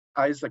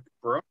Isaac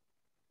Brooke.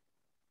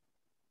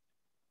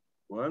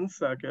 One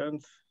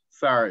second.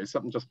 Sorry,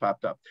 something just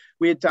popped up.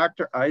 We had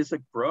Dr.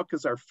 Isaac Brooke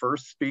as our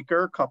first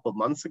speaker a couple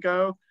months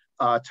ago,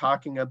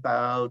 talking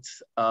about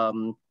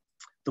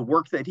the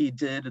work that he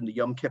did in the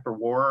Yom Kippur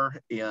War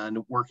and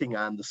working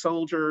on the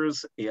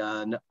soldiers.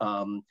 And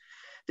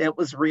that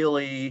was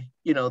really,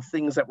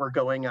 things that were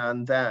going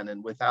on then.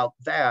 And without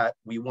that,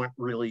 we wouldn't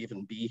really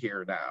even be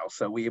here now.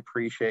 So we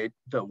appreciate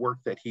the work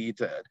that he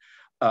did.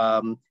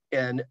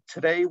 And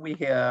today we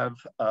have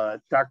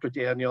Dr.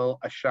 Daniel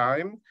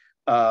Aschheim,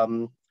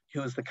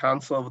 who is the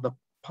Consul of the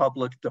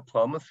Public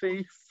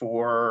Diplomacy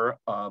for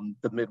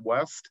the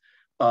Midwest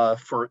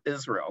for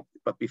Israel.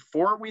 But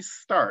before we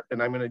start,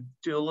 and I'm going to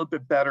do a little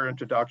bit better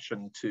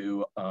introduction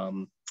to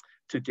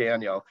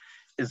Daniel,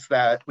 is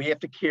that we have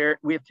to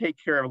take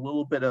care of a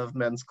little bit of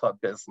men's club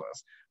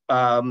business.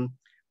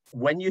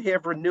 When you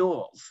have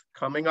renewals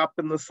coming up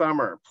in the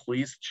summer,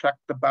 please check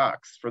the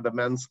box for the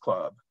men's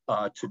club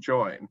to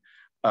join.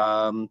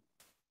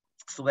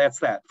 So that's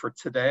that for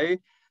today.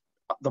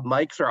 The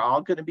mics are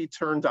all going to be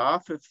turned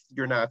off if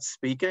you're not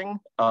speaking.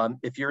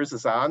 If yours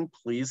is on,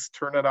 please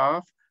turn it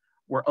off.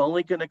 We're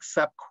only going to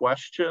accept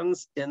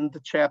questions in the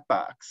chat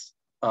box.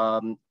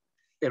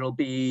 It'll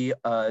be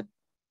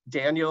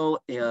Daniel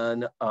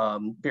and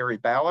Barry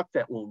Ballack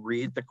that will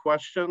read the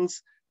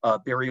questions.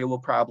 Barry will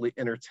probably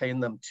entertain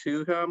them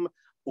to him,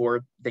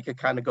 or they could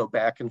kind of go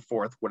back and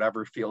forth,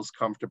 whatever feels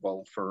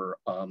comfortable for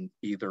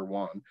either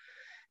one.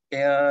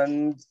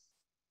 And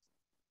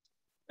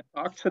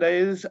the talk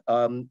today's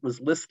was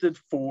listed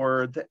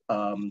for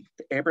the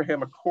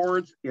Abraham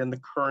Accords and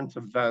the current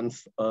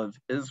events of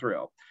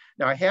Israel.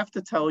 Now, I have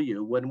to tell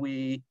you,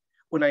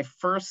 when I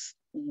first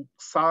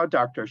saw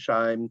Dr.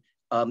 Aschheim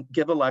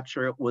give a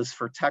lecture, it was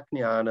for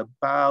Technion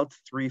about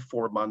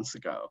 3-4 months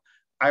ago.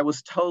 I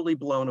was totally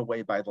blown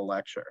away by the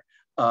lecture.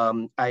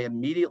 I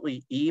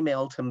immediately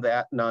emailed him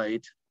that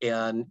night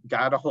and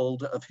got a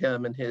hold of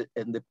him and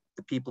the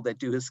people that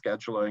do his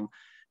scheduling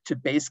to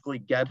basically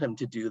get him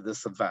to do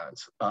this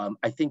event.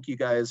 I think you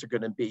guys are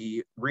going to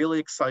be really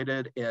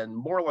excited and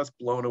more or less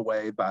blown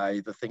away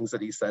by the things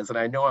that he says. And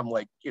I know I'm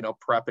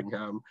prepping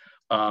him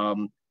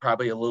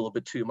probably a little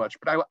bit too much,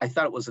 but I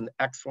thought it was an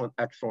excellent,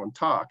 excellent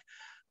talk.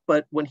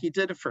 But when he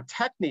did it for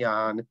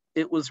Technion,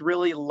 it was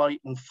really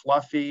light and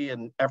fluffy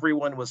and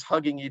everyone was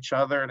hugging each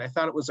other. And I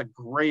thought it was a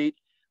great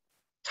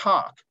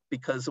talk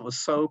because it was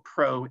so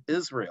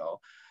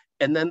pro-Israel.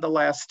 And then the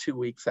last 2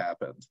 weeks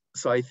happened.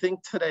 So I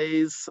think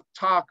today's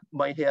talk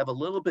might have a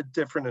little bit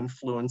different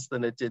influence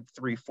than it did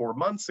 3-4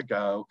 months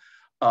ago.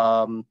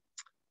 And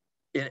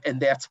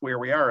that's where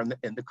we are in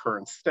the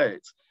current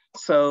states.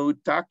 So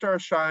Dr.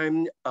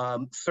 Aschheim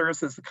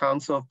serves as the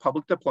Consul of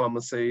Public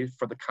Diplomacy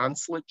for the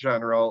Consulate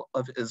General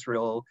of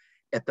Israel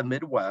at the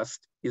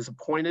Midwest. He is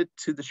appointed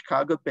to the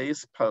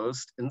Chicago-based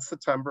post in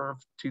September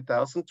of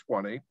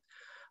 2020.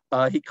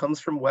 He comes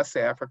from West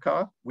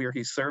Africa, where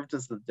he served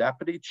as the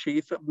Deputy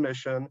Chief of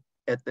Mission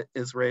at the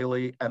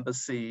Israeli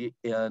Embassy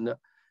in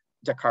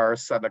Dakar,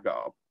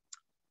 Senegal.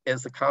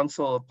 As the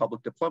Consul of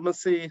Public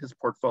Diplomacy, his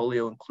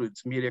portfolio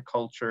includes media,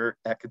 culture,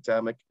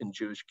 academic, and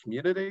Jewish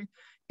community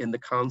in the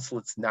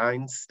consulate's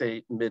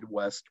 9-state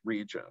Midwest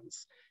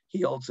regions.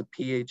 He holds a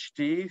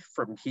Ph.D.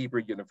 from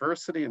Hebrew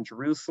University in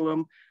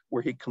Jerusalem,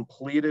 where he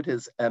completed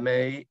his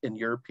MA in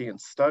European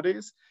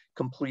Studies,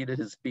 completed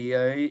his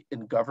BA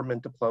in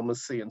Government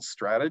Diplomacy and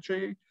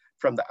Strategy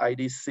from the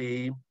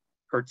IDC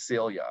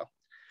Herzliya.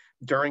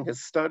 During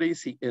his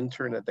studies, he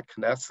interned at the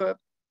Knesset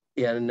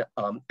and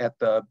at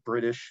the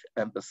British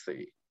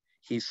Embassy.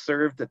 He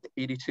served at the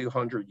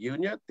 8200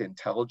 Unit, the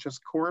Intelligence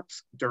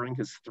Corps, during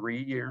his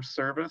 3-year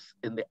service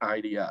in the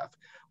IDF.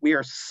 We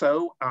are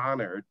so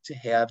honored to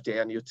have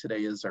Daniel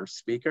today as our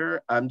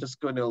speaker. I'm just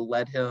going to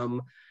let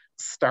him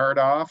start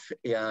off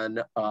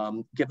and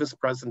give his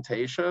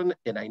presentation,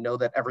 and I know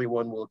that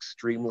everyone will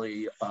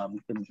extremely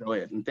enjoy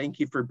it. And thank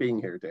you for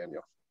being here,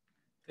 Daniel.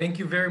 Thank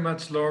you very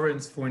much,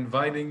 Lawrence, for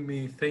inviting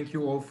me. Thank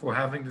you all for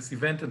having this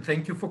event, and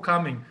thank you for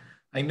coming.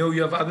 I know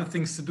you have other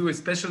things to do,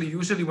 especially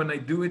usually when I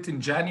do it in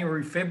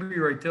January,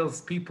 February, I tell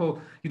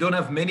people you don't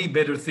have many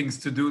better things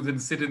to do than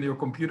sit in your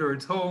computer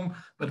at home.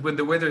 But when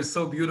the weather is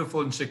so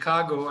beautiful in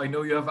Chicago, I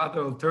know you have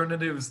other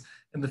alternatives.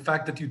 And the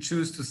fact that you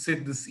choose to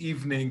sit this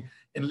evening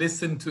and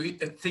listen to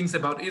things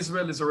about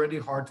Israel is already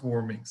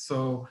heartwarming.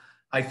 So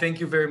I thank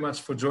you very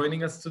much for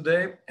joining us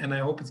today. And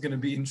I hope it's going to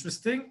be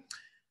interesting.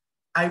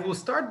 I will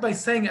start by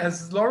saying,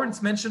 as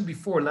Lawrence mentioned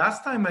before,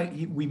 last time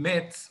we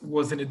met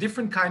was in a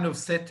different kind of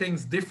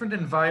settings, different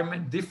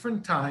environment,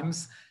 different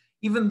times,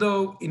 even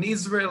though in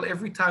Israel,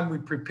 every time we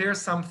prepare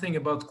something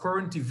about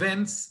current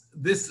events,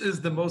 this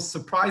is the most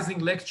surprising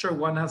lecture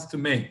one has to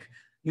make.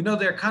 You know,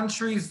 there are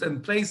countries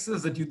and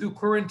places that you do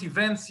current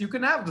events. You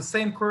can have the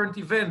same current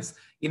events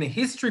in a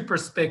history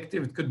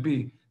perspective. It could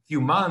be a few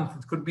months,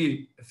 it could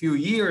be a few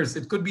years,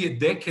 it could be a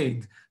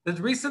decade. That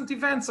recent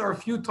events are a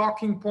few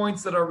talking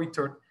points that are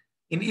returned.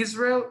 In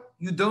Israel,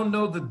 you don't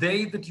know the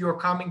day that you're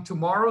coming.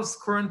 Tomorrow's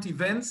current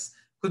events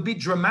could be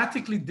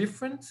dramatically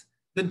different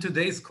than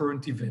today's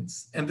current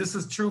events. And this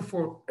is true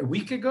for a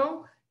week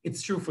ago,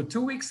 it's true for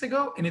 2 weeks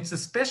ago, and it's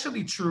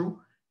especially true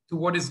to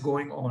what is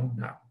going on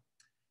now.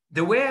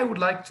 The way I would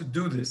like to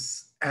do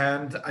this,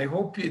 and I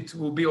hope it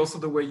will be also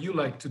the way you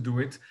like to do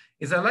it,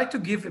 is I like to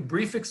give a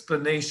brief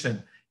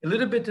explanation, a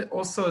little bit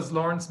also, as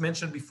Lawrence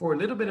mentioned before, a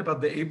little bit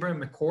about the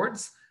Abraham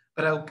Accords,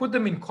 but I'll put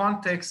them in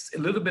context, a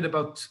little bit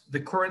about the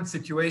current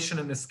situation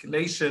and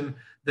escalation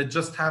that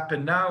just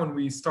happened now, and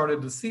we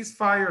started the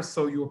ceasefire,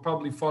 so you're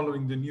probably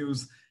following the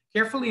news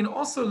carefully, and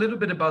also a little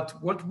bit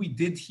about what we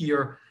did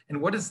here and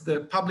what is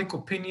the public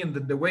opinion,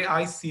 that the way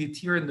I see it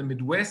here in the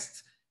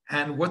Midwest,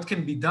 and what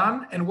can be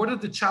done, and what are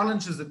the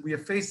challenges that we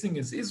are facing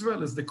as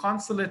Israel, as the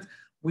consulate,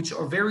 which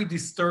are very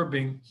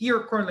disturbing. Here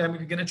currently, I'm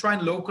going to try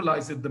and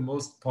localize it the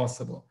most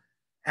possible.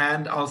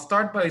 And I'll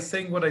start by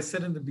saying what I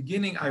said in the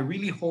beginning. I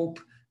really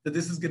hope that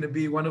this is going to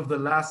be one of the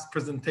last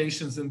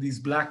presentations in these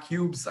black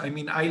cubes. I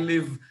mean, I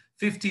live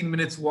 15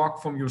 minutes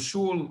walk from your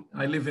shul.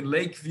 I live in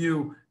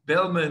Lakeview,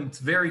 Belmont,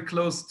 very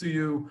close to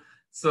you.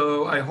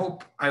 So I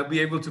hope I'll be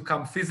able to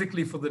come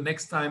physically for the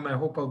next time. I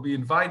hope I'll be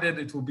invited.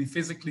 It will be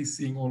physically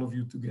seeing all of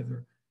you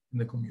together in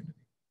the community.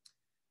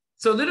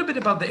 So a little bit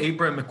about the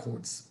Abraham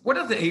Accords. What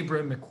are the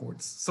Abraham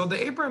Accords? So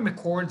the Abraham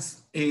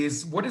Accords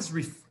is what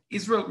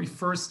Israel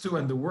refers to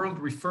and the world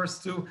refers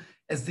to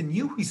as the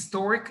new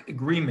historic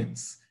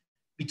agreements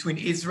between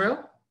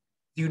Israel,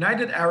 the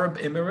United Arab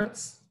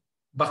Emirates,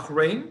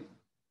 Bahrain,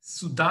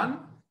 Sudan,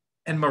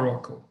 and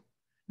Morocco.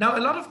 Now,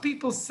 a lot of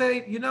people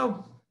say, you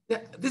know,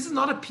 this is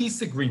not a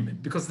peace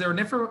agreement because there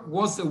never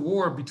was a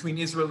war between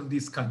Israel and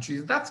these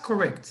countries. That's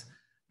correct.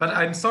 But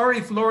I'm sorry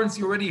if Lawrence,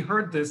 you already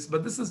heard this,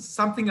 but this is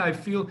something I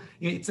feel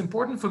it's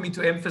important for me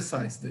to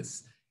emphasize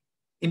this.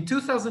 In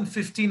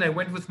 2015, I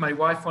went with my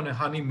wife on a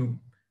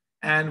honeymoon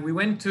and we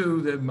went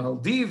to the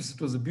Maldives.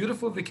 It was a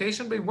beautiful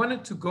vacation, but we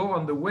wanted to go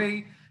on the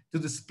way to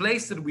this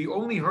place that we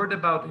only heard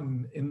about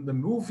in the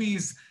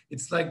movies.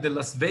 It's like the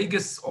Las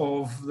Vegas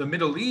of the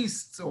Middle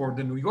East or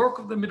the New York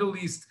of the Middle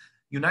East.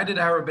 United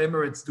Arab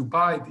Emirates,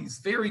 Dubai, these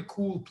very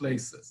cool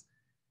places.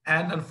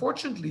 And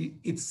unfortunately,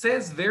 it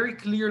says very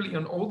clearly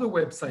on all the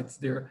websites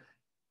there,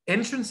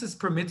 entrance is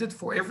permitted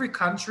for every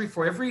country,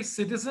 for every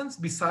citizens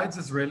besides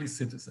Israeli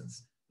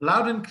citizens.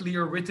 Loud and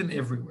clear, written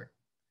everywhere.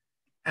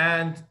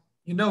 And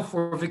you know,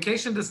 for a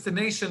vacation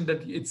destination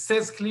that it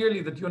says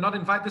clearly that you're not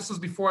invited. This was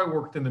before I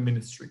worked in the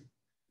ministry.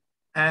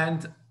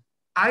 And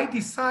I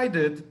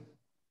decided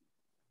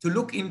to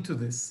look into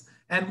this.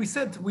 And we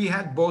said we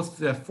had both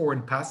the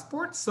foreign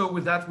passports, so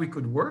with that we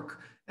could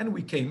work. And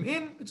we came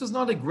in. It was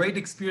not a great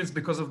experience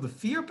because of the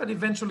fear, but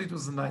eventually it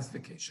was a nice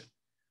vacation.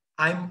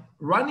 I'm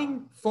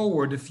running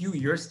forward a few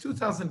years,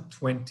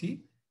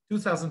 2020,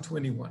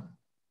 2021.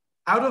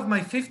 Out of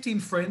my 15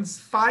 friends,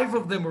 5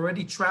 of them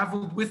already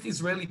traveled with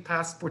Israeli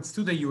passports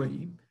to the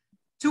UAE.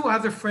 2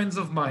 other friends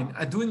of mine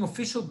are doing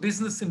official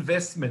business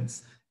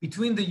investments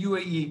between the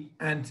UAE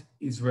and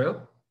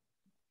Israel.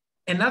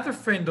 Another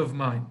friend of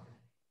mine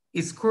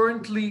is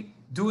currently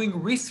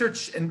doing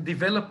research and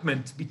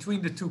development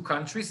between the 2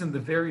 countries in the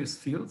various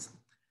fields.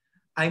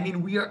 I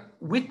mean, we are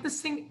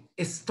witnessing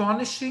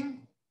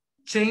astonishing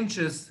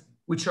changes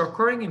which are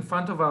occurring in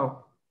front of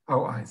our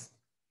eyes.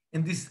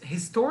 And these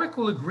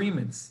historical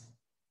agreements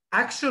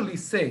actually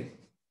say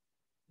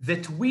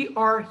that we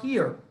are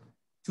here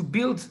to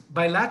build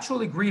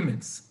bilateral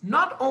agreements,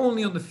 not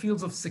only on the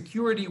fields of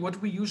security,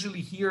 what we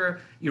usually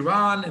hear,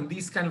 Iran and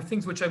these kind of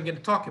things, which I'm going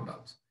to talk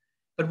about,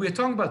 but we're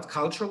talking about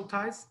cultural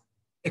ties,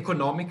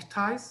 economic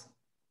ties.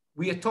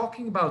 We are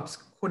talking about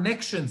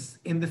connections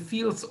in the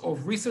fields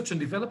of research and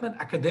development,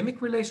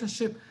 academic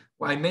relationship.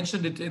 Well, I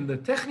mentioned it in the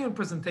Technion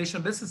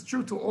presentation. This is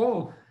true to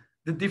all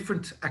the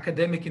different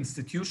academic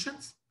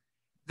institutions.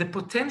 The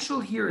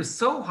potential here is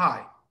so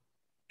high,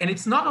 and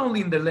it's not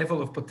only in the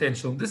level of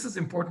potential. This is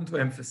important to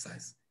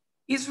emphasize.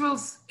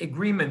 Israel's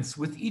agreements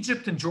with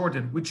Egypt and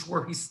Jordan, which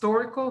were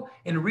historical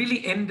and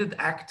really ended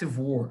active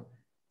war.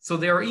 So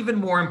they are even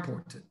more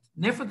important.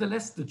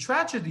 Nevertheless, the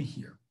tragedy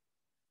here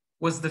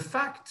was the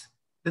fact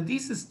that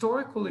these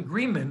historical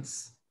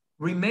agreements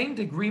remained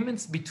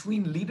agreements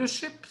between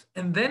leadership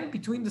and then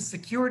between the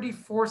security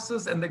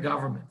forces and the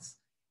governments.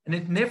 And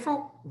it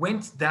never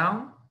went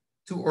down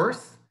to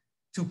earth,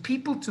 to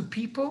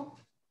people,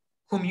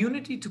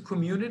 community to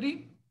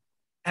community,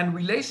 and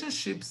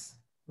relationships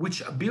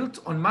which are built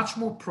on much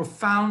more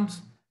profound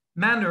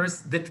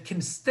manners that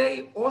can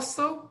stay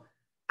also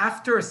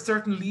after a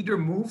certain leader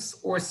moves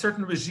or a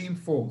certain regime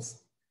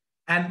falls.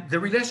 And the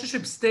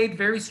relationship stayed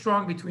very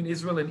strong between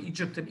Israel and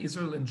Egypt and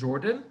Israel and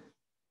Jordan.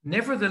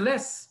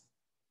 Nevertheless,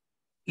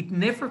 it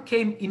never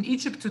came, in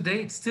Egypt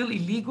today, it's still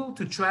illegal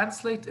to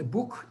translate a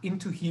book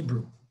into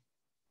Hebrew.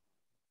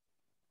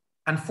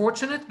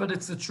 Unfortunate, but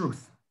it's the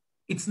truth.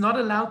 It's not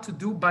allowed to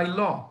do by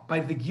law, by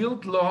the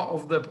guild law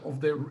of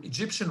the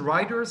Egyptian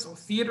writers or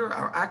theater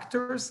or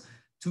actors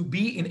to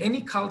be in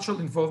any cultural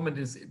involvement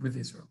with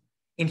Israel.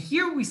 And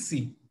here we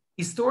see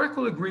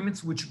historical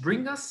agreements which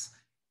bring us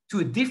to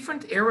a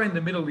different era in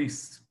the Middle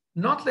East.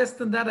 Not less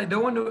than that, I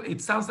don't want to,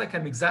 it sounds like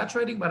I'm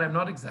exaggerating, but I'm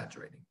not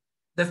exaggerating.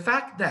 The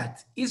fact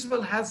that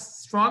Israel has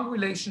strong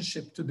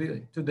relationship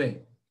today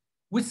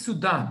with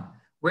Sudan,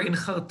 where in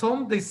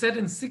Khartoum, they said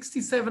in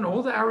 67,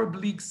 all the Arab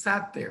League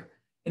sat there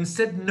and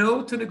said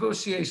no to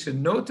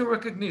negotiation, no to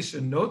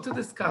recognition, no to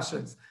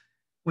discussions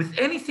with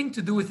anything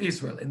to do with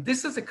Israel. And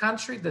this is a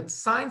country that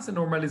signs a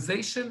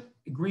normalization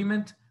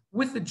agreement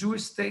with the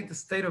Jewish state, the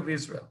state of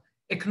Israel,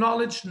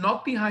 acknowledged,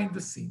 not behind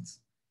the scenes.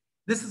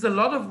 This is a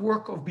lot of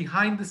work of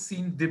behind the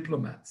scene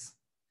diplomats.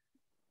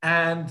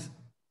 And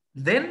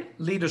then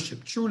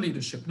leadership, true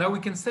leadership. Now we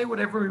can say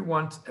whatever we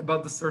want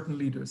about the certain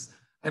leaders.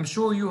 I'm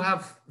sure you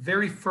have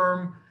very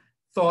firm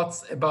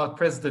thoughts about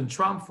President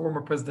Trump,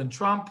 former President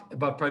Trump,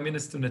 about Prime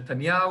Minister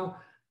Netanyahu,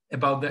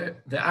 about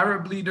the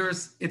Arab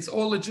leaders. It's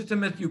all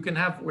legitimate. You can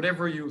have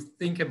whatever you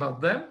think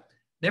about them.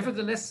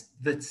 Nevertheless,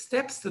 the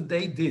steps that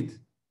they did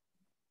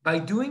by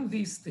doing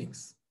these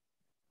things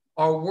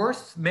are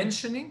worth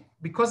mentioning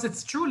because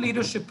it's true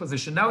leadership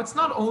position. Now, it's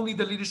not only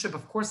the leadership.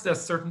 Of course, there are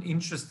certain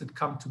interests that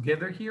come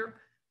together here.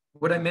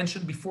 What I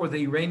mentioned before,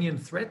 the Iranian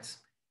threat.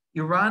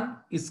 Iran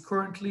is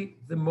currently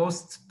the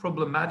most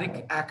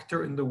problematic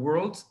actor in the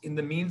world in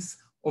the means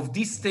of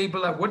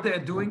destabilizing. What they're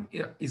doing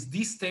is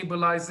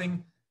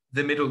destabilizing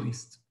the Middle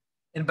East.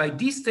 And by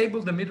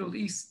destabilizing the Middle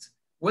East,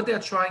 what they're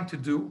trying to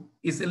do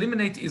is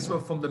eliminate Israel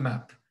from the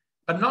map.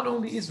 But not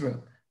only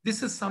Israel.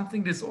 This is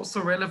something that's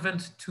also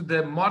relevant to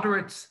the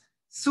moderate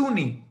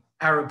Sunni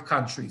Arab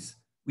countries.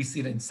 We see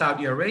it in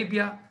Saudi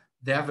Arabia.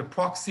 They have a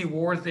proxy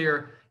war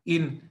there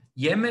in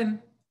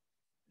Yemen.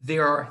 They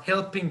are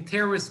helping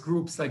terrorist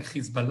groups like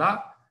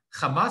Hezbollah,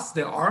 Hamas.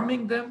 They're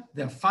arming them.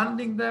 They're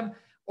funding them,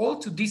 all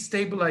to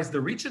destabilize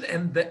the region.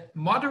 And the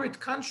moderate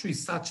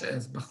countries such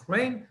as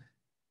Bahrain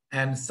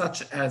and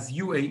such as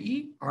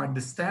UAE are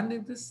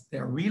understanding this.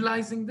 They're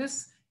realizing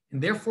this.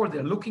 And therefore,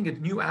 they're looking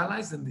at new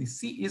allies and they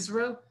see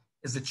Israel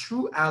as a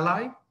true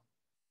ally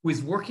who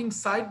is working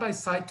side by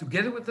side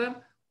together with them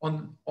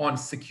on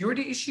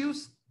security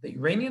issues, the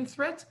Iranian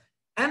threat,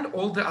 and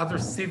all the other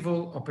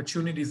civil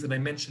opportunities that I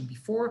mentioned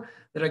before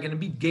that are going to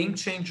be game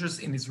changers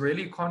in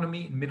Israeli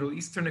economy, in Middle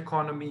Eastern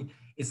economy.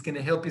 It's going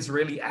to help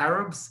Israeli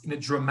Arabs in a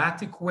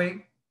dramatic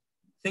way.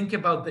 Think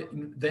about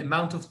the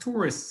amount of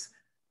tourists,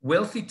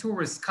 wealthy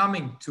tourists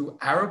coming to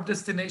Arab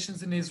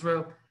destinations in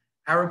Israel,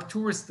 Arab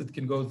tourists that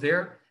can go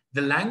there.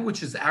 The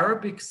language is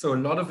Arabic, so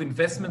a lot of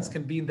investments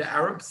can be in the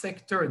Arab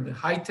sector and the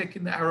high tech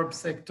in the Arab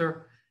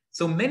sector.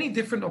 So many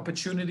different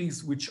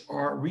opportunities which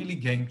are really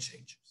game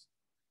changers.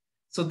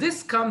 So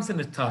this comes in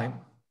a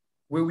time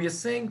where we are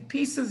saying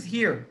peace is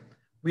here.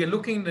 We are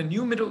looking in the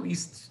new Middle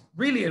East,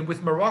 really, and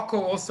with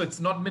Morocco also, it's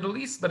not Middle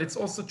East, but it's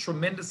also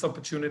tremendous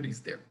opportunities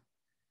there.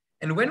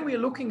 And when we are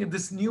looking at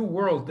this new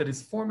world that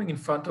is forming in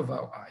front of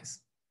our eyes,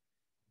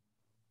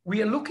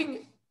 we are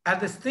looking at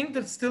this thing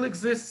that still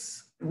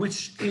exists,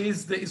 which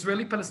is the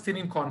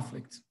Israeli-Palestinian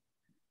conflict.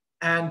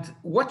 And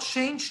what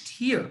changed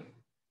here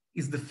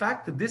is the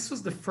fact that this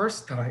was the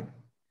first time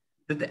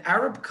that the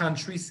Arab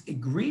countries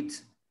agreed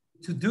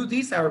to do,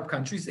 these Arab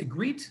countries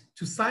agreed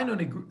to sign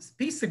on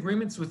peace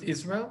agreements with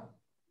Israel,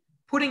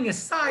 putting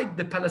aside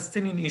the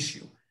Palestinian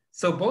issue.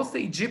 So both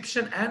the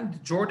Egyptian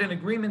and Jordan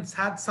agreements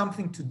had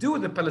something to do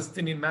with the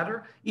Palestinian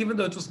matter, even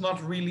though it was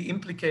not really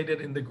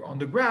implicated on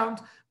the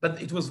ground,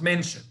 but it was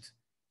mentioned.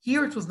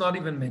 Here it was not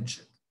even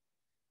mentioned.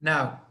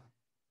 Now,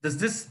 does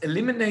this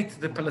eliminate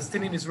the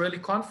Palestinian-Israeli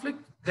conflict?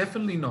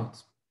 Definitely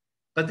not.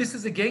 But this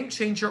is a game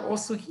changer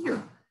also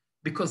here,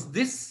 because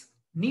this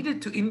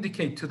needed to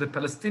indicate to the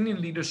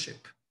Palestinian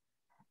leadership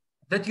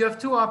that you have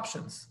two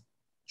options: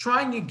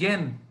 trying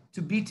again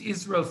to beat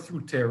Israel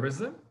through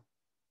terrorism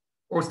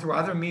or through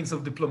other means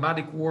of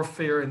diplomatic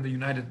warfare in the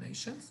United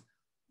Nations,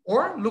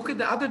 or look at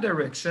the other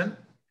direction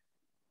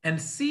and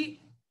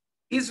see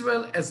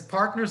Israel as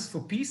partners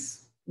for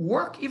peace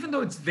work, even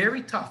though it's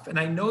very tough. And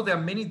I know there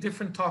are many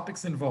different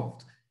topics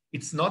involved.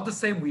 It's not the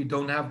same. We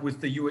don't have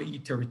with the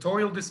UAE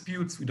territorial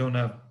disputes. We don't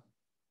have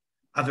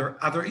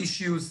other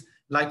issues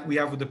like we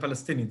have with the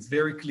Palestinians.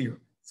 Very clear.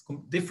 It's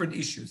different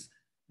issues.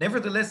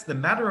 Nevertheless, the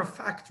matter of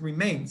fact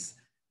remains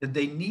that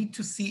they need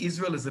to see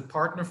Israel as a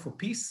partner for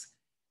peace,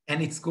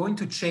 and it's going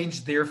to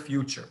change their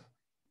future.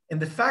 And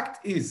the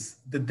fact is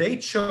that they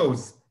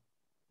chose,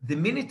 the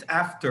minute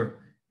after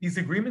these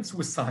agreements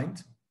were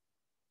signed,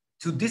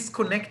 to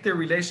disconnect their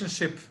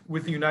relationship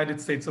with the United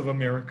States of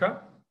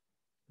America.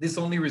 This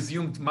only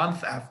resumed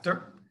month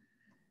after,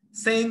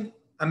 saying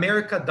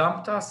America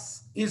dumped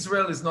us,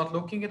 Israel is not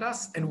looking at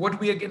us, and what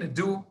we are going to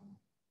do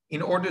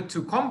in order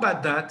to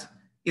combat that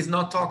is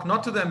not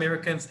to the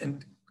Americans,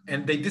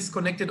 and they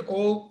disconnected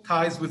all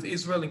ties with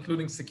Israel,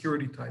 including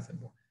security ties and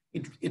more.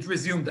 It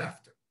resumed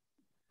after.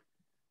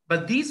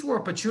 But these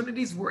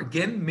opportunities were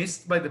again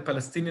missed by the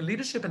Palestinian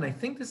leadership, and I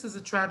think this is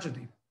a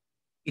tragedy.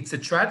 It's a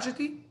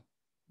tragedy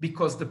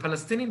because the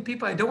Palestinian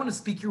people, I don't want to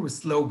speak here with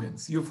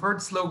slogans. You've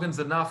heard slogans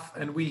enough,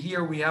 and we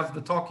have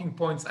the talking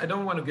points. I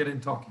don't want to get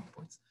in talking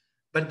points.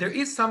 But there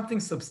is something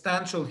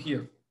substantial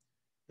here.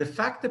 The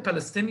fact the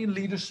Palestinian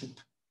leadership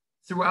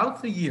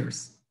throughout the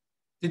years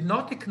did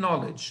not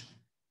acknowledge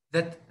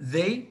that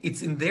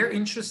it's in their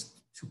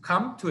interest to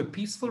come to a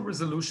peaceful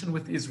resolution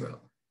with Israel.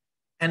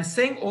 And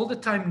saying all the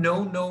time,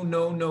 no, no,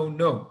 no, no,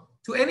 no.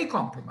 to any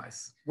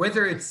compromise,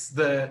 whether it's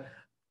the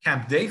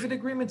Camp David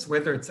agreements,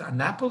 whether it's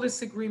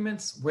Annapolis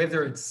agreements,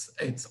 whether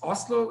it's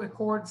Oslo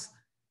Accords.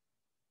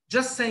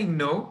 Just saying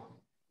no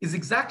is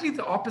exactly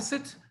the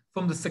opposite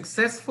from the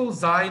successful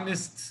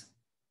Zionist,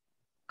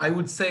 I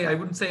wouldn't say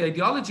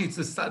ideology, it's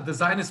the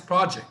Zionist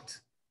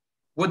project.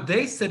 What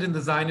they said in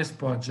the Zionist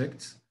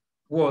project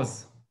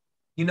was,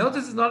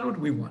 this is not what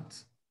we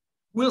want.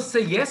 We'll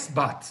say yes,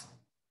 but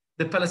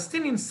the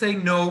Palestinians say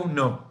no,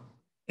 no.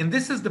 And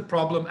this is the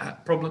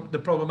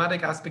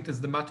problematic aspect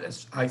as much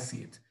as I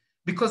see it.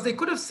 Because they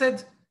could have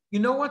said, you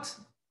know what?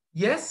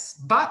 Yes,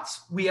 but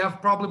we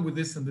have problem with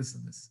this and this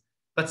and this.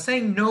 But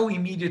saying no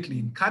immediately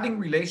and cutting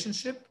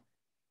relationship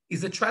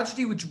is a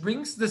tragedy which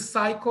brings the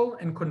cycle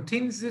and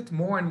continues it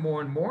more and more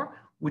and more,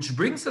 which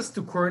brings us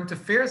to current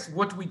affairs,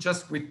 what we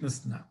just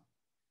witnessed now.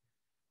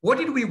 What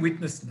did we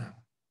witness now?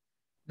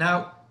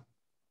 Now,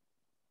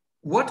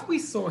 what we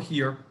saw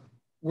here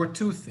were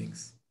two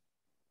things.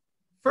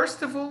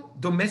 First of all,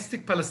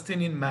 domestic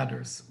Palestinian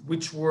matters,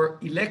 which were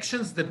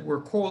elections that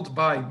were called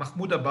by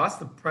Mahmoud Abbas,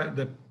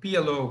 the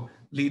PLO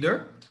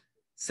leader,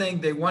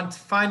 saying they want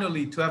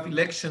finally to have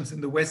elections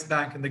in the West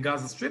Bank and the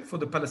Gaza Strip for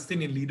the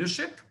Palestinian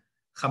leadership,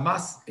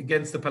 Hamas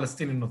against the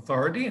Palestinian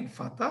Authority and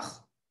Fatah.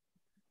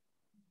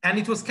 And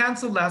it was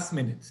canceled last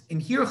minute.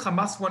 And here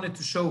Hamas wanted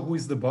to show who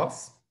is the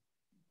boss.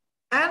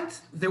 And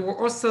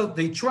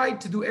they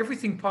tried to do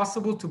everything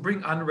possible to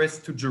bring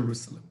unrest to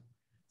Jerusalem.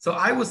 So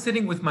I was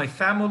sitting with my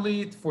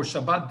family for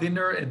Shabbat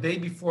dinner a day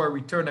before I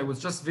returned. I was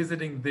just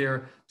visiting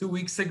there 2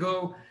 weeks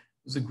ago.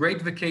 It was a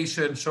great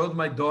vacation, showed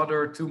my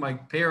daughter to my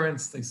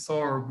parents. They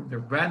saw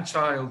their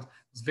grandchild.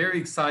 It was very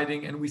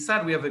exciting. And we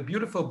have a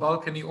beautiful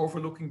balcony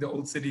overlooking the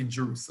old city in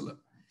Jerusalem.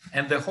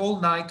 And the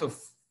whole night of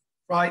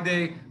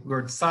Friday, we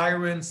heard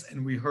sirens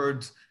and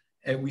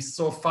we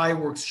saw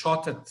fireworks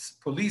shot at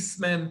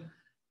policemen.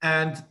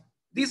 And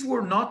these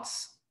were not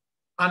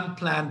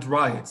unplanned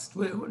riots,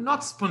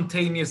 not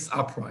spontaneous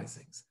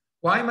uprisings.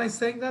 Why am I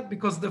saying that?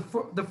 Because the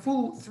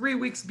full 3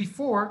 weeks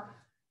before,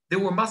 there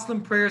were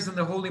Muslim prayers in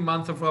the holy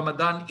month of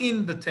Ramadan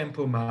in the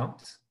Temple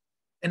Mount,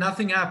 and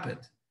nothing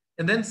happened.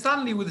 And then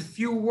suddenly, with a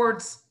few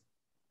words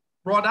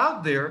brought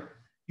out there,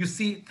 you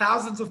see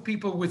thousands of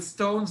people with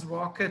stones,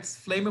 rockets,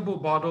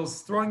 flammable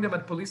bottles, throwing them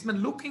at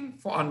policemen, looking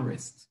for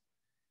unrest.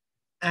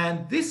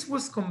 And this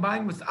was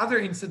combined with other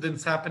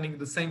incidents happening at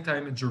the same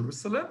time in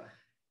Jerusalem.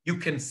 You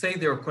can say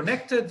they're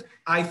connected.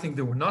 I think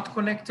they were not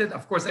connected.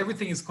 Of course,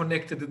 everything is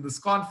connected in this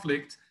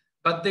conflict,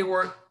 but they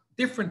were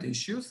different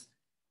issues.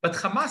 But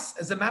Hamas,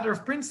 as a matter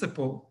of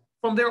principle,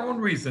 from their own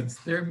reasons,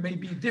 there may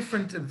be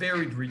different and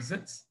varied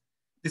reasons,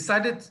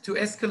 decided to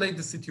escalate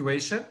the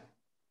situation,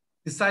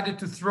 decided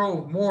to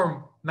throw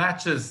more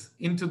matches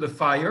into the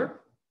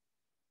fire.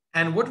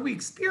 And what we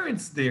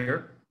experienced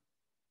there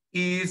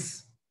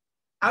is,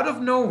 out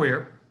of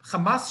nowhere,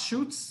 Hamas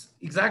shoots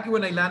exactly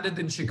when I landed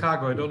in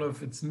Chicago. I don't know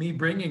if it's me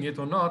bringing it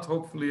or not.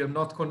 Hopefully I'm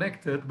not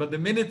connected. But the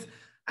minute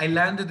I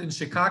landed in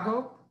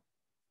Chicago,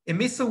 a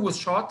missile was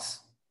shot,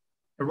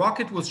 a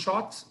rocket was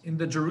shot in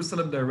the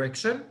Jerusalem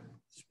direction,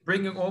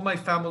 bringing all my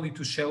family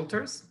to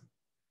shelters.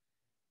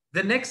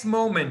 The next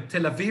moment,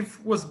 Tel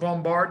Aviv was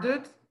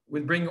bombarded,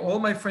 with bringing all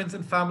my friends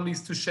and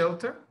families to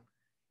shelter.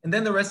 And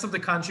then the rest of the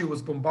country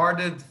was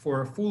bombarded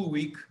for a full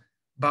week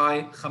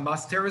by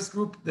Hamas terrorist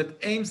group that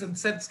aims and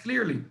says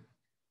clearly,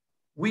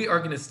 we are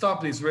going to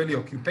stop the Israeli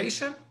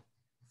occupation.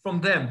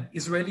 From them,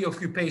 Israeli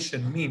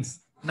occupation means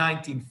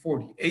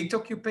 1948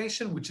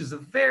 occupation, which is a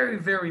very,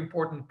 very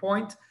important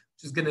point,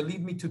 which is going to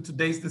lead me to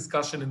today's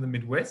discussion in the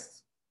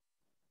Midwest.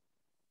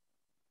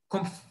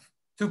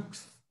 To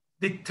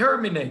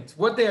determine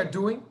what they are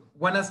doing,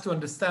 one has to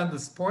understand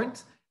this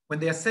point. When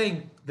they are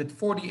saying that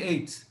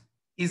 48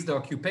 is the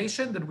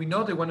occupation, then we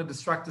know they want to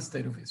destruct the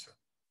state of Israel.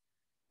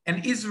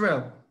 And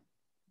Israel,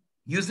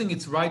 using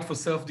its right for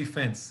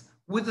self-defense,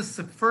 with the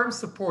firm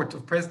support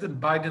of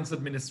President Biden's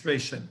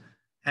administration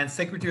and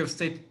Secretary of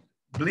State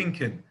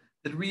Blinken,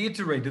 that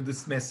reiterated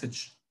this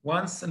message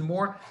once and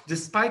more,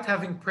 despite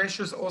having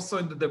pressures also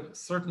in the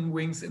certain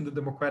wings in the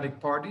Democratic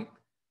Party,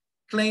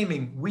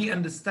 claiming we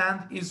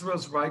understand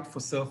Israel's right for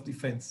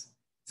self-defense.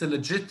 It's a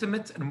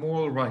legitimate and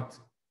moral right.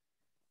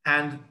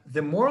 And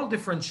the moral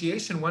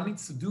differentiation one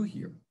needs to do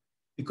here,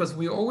 because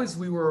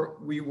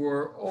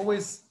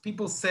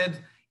people said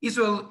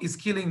Israel is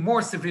killing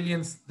more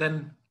civilians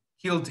than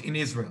killed in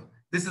Israel.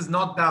 This is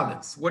not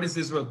balanced. What is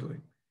Israel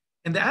doing?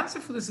 And the answer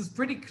for this is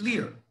pretty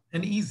clear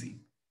and easy.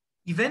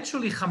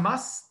 Eventually,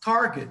 Hamas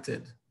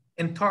targeted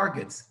and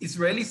targets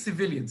Israeli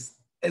civilians.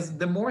 As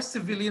the more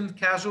civilian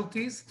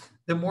casualties,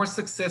 the more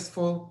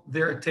successful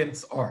their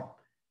attempts are.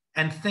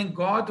 And thank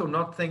God, or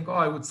not thank God,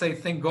 I would say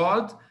thank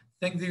God,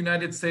 thank the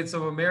United States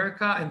of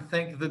America, and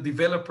thank the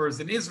developers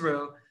in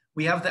Israel,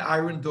 we have the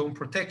Iron Dome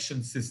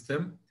protection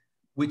system,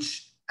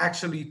 which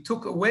actually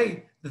took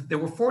away that there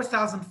were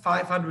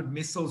 4,500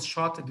 missiles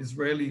shot at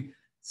Israeli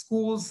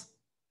schools,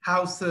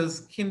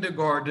 houses,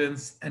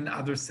 kindergartens, and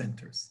other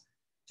centers.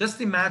 Just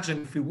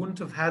imagine if we wouldn't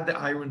have had the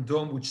Iron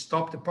Dome, which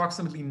stopped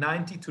approximately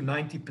 90% to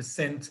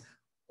 90%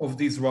 of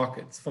these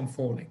rockets from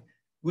falling.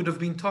 would have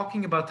been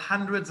talking about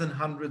hundreds and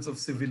hundreds of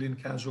civilian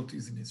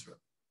casualties in Israel.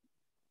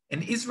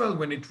 And Israel,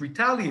 when it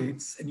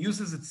retaliates and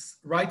uses its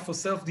right for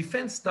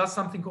self-defense, does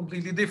something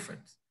completely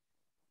different.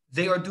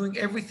 They are doing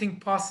everything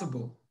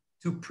possible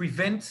to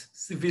prevent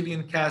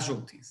civilian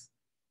casualties.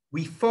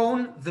 We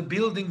phone the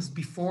buildings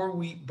before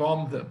we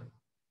bomb them.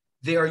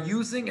 They are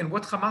using, and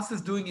what Hamas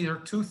is doing here are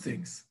two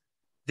things.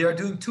 They are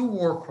doing two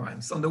war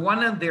crimes. On the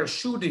one hand, they are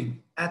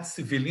shooting at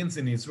civilians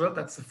in Israel.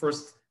 That's the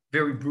first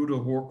very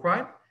brutal war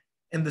crime.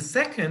 And the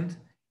second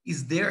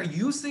is they are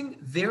using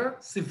their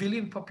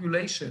civilian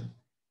population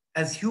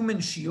as human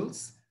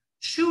shields,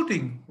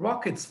 shooting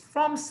rockets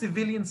from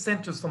civilian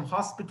centers, from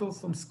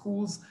hospitals, from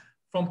schools,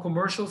 from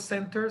commercial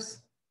centers.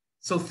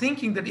 So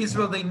thinking that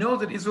Israel, they know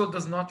that Israel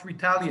does not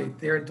retaliate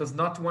there, does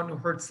not want to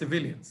hurt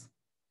civilians.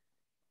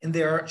 And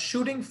they are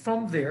shooting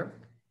from there,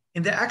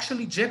 and they're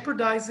actually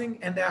jeopardizing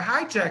and they're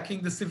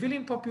hijacking the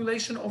civilian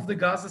population of the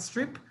Gaza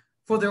Strip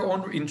for their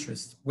own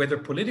interest, whether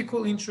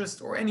political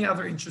interest or any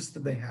other interest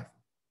that they have.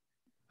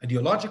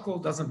 Ideological,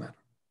 doesn't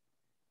matter.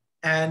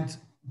 And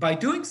by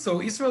doing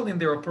so, Israel in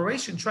their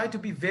operation tried to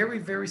be very,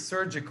 very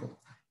surgical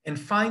and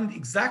find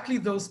exactly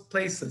those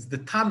places, the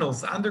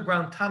tunnels, the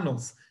underground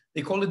tunnels.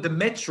 They call it the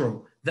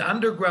metro, the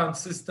underground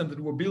system that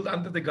were built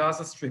under the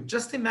Gaza Strip.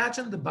 Just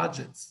imagine the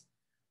budgets.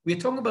 We're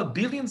talking about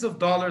billions of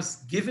dollars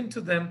given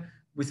to them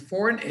with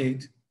foreign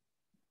aid,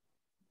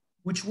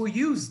 which were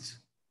used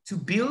to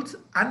build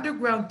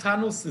underground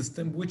tunnel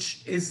system,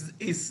 which is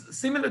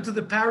similar to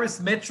the Paris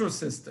metro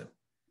system.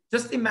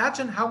 Just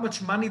imagine how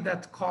much money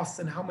that costs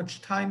and how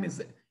much time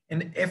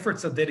and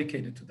efforts are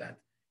dedicated to that.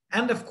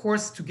 And of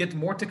course, to get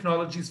more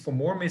technologies for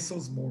more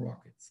missiles, more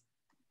rockets.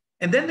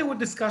 And then there were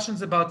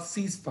discussions about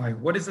ceasefire.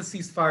 What is a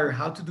ceasefire?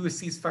 How to do a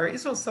ceasefire?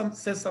 Israel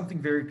says something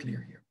very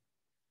clear here.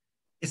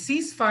 A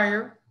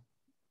ceasefire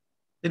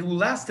that will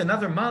last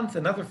another month,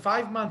 another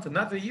 5 months,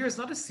 another year is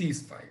not a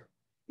ceasefire.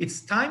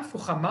 It's time for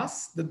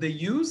Hamas that they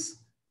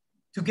use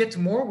to get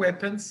more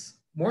weapons,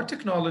 more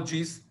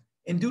technologies,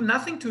 and do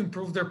nothing to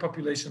improve their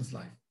population's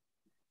life.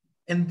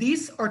 And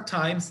these are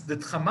times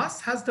that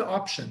Hamas has the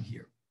option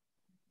here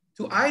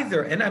to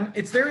either, and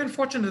it's very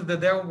unfortunate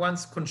that they're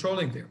ones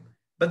controlling there,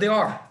 but they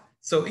are.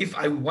 So if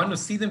I want to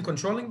see them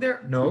controlling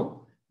there,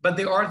 no, but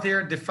they are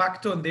there de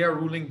facto and they are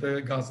ruling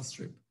the Gaza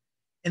Strip.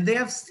 And they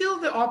have still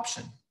the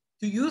option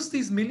to use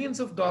these millions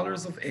of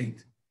dollars of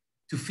aid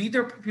to feed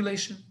their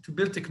population, to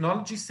build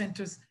technology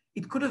centers.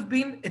 It could have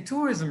been a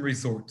tourism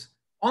resort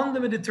on the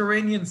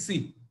Mediterranean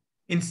Sea.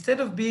 Instead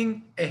of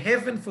being a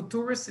heaven for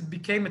tourists, it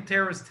became a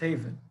terrorist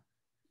haven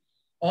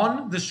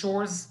on the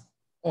shores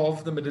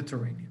of the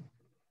Mediterranean.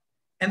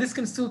 And this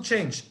can still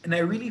change. And I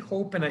really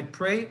hope and I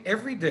pray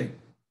every day,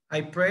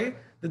 I pray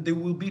that there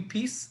will be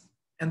peace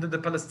and that the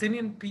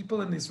Palestinian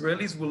people and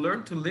Israelis will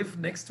learn to live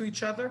next to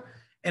each other.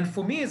 And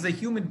for me, as a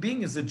human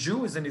being, as a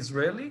Jew, as an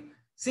Israeli,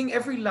 seeing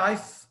every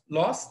life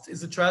lost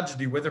is a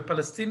tragedy, whether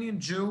Palestinian,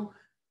 Jew,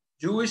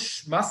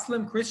 Jewish,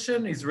 Muslim,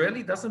 Christian,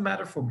 Israeli, doesn't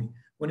matter for me.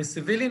 When a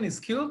civilian is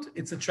killed,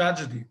 it's a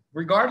tragedy,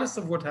 regardless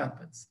of what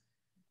happens.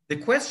 The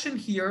question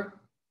here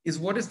is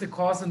what is the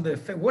cause and the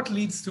effect? What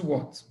leads to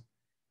what?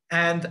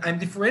 And I'm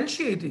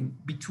differentiating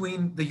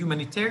between the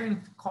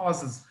humanitarian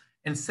causes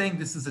and saying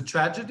this is a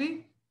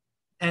tragedy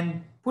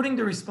and putting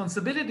the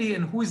responsibility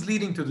and who is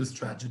leading to this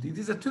tragedy.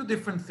 These are two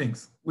different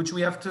things, which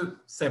we have to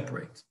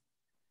separate.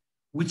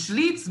 Which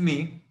leads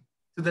me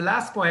to the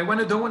last point.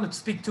 I don't want to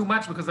speak too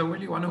much because I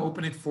really want to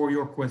open it for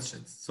your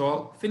questions. So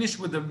I'll finish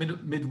with the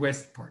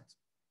Midwest part.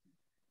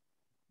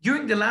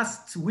 During the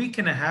last week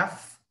and a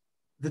half,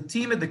 the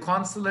team at the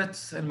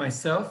consulate and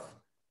myself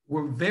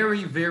were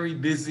very, very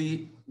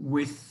busy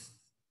with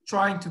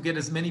trying to get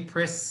as many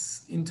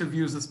press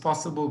interviews as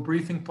possible,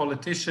 briefing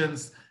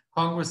politicians,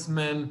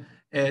 congressmen,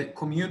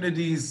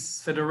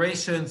 communities,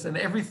 federations, and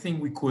everything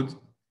we could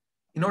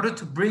in order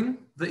to bring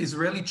the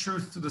Israeli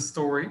truth to the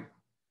story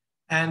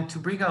and to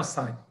bring our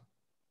side.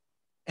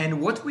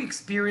 And what we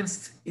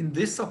experienced in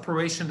this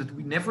operation that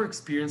we never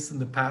experienced in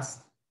the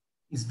past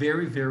is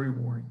very, very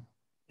worrying.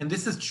 And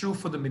this is true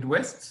for the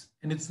Midwest,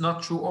 and it's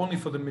not true only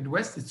for the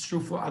Midwest, it's true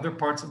for other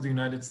parts of the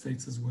United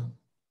States as well.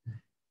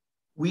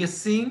 We are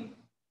seeing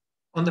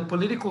on the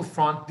political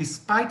front,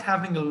 despite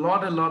having a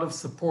lot of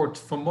support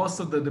from most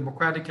of the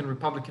Democratic and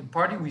Republican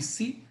Party, we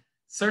see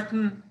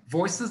certain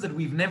voices that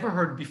we've never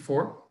heard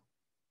before,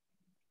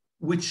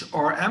 which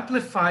are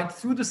amplified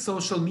through the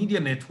social media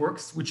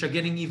networks, which are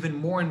getting even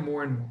more and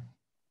more and more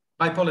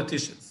by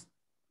politicians.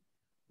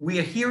 We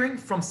are hearing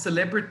from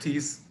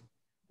celebrities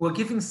who are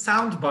giving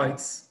sound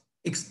bites,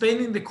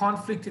 explaining the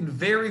conflict in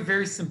very,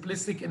 very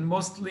simplistic and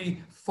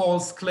mostly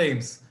false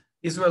claims.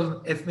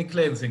 Israel ethnic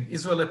cleansing,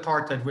 Israel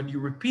apartheid. When you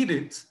repeat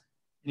it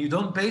and you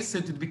don't base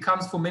it, it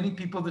becomes for many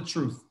people the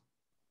truth.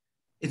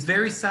 It's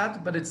very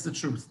sad, but it's the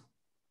truth.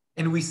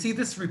 And we see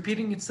this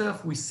repeating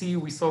itself. We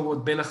saw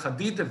what Bella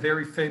Hadid, a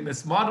very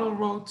famous model,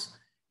 wrote,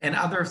 and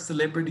other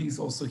celebrities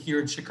also here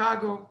in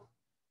Chicago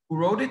who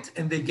wrote it,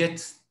 and they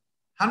get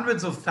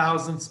hundreds of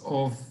thousands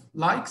of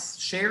likes,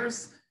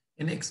 shares,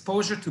 and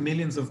exposure to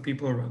millions of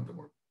people around the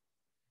world.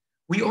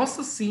 We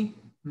also see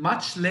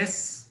much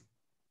less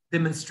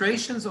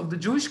demonstrations of the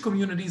Jewish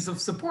communities of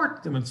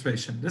support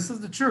demonstration. This is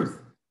the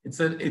truth.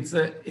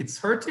 It's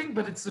hurting,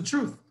 but it's the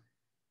truth.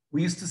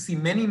 We used to see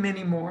many,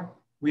 many more.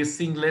 We are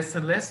seeing less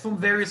and less from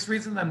various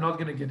reasons. I'm not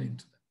going to get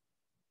into them.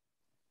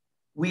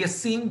 We are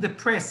seeing the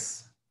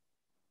press,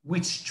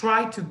 which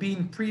tried to be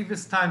in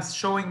previous times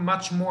showing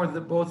much more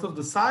the both of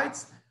the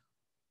sides,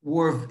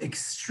 were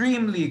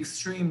extremely,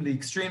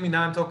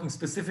 now I'm talking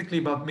specifically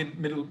about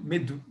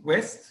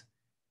Midwest,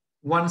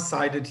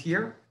 one-sided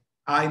here.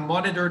 I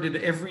monitored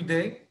it every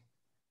day.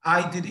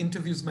 I did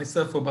interviews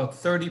myself for about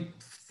 30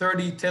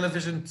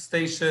 television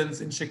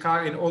stations in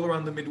Chicago and all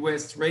around the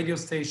Midwest, radio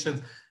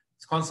stations.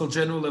 Consul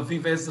General of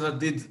Israel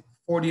did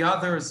 40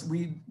 others.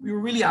 We were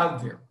really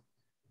out there.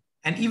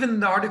 And even in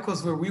the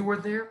articles where we were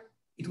there,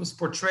 it was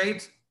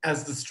portrayed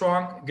as the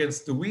strong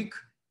against the weak.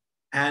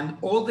 And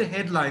all the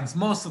headlines,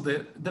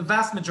 the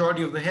vast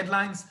majority of the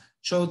headlines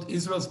showed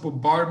Israel's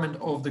bombardment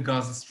of the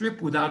Gaza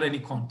Strip without any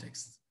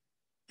context.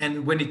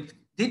 And when it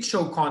did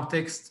show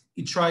context,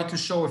 it tried to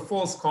show a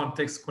false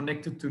context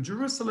connected to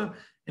Jerusalem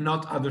and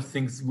not other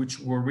things which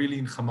were really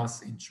in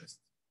Hamas' interest.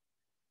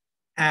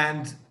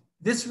 And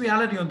this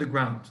reality on the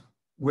ground,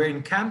 where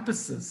in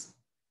campuses,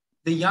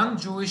 the young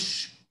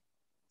Jewish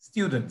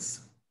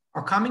students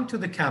are coming to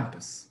the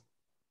campus,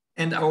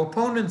 and our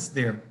opponents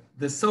there,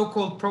 the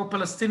so-called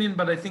pro-Palestinian,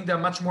 but I think they're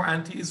much more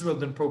anti-Israel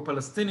than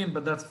pro-Palestinian,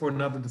 but that's for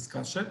another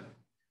discussion,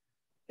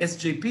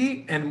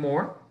 SJP and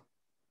more,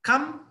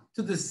 come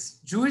to this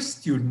Jewish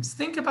students.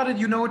 Think about it,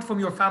 you know it from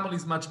your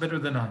families much better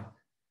than I.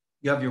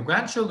 You have your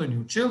grandchildren,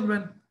 your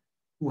children,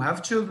 who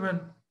have children,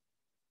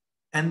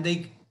 and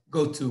they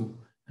go to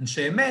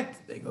Anshe Emet,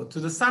 they go to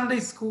the Sunday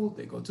school,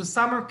 they go to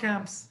summer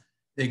camps,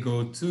 they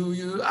go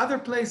to other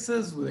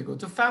places, where they go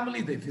to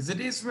family, they visit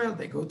Israel,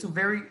 they go to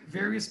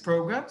various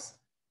programs,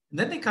 and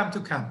then they come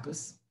to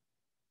campus,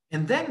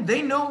 and then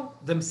they know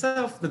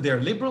themselves that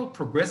they're liberal,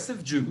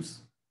 progressive Jews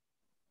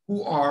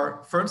who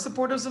are firm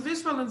supporters of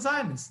Israel and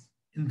Zionists.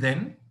 And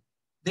then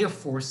they are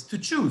forced to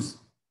choose.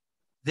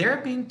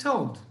 They're being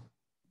told,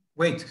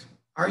 wait,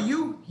 are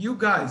you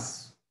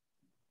guys,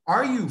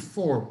 are you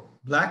for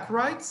Black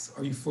rights?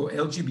 Are you for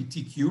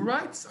LGBTQ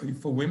rights? Are you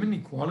for women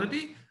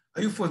equality?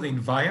 Are you for the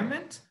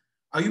environment?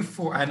 Are you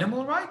for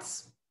animal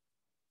rights?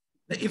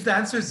 If the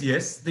answer is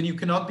yes, then you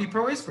cannot be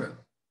pro-Israel.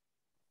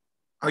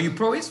 Are you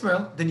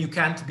pro-Israel? Then you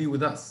can't be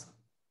with us.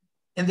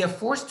 And they're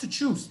forced to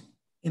choose.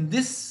 In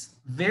this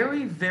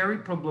very, very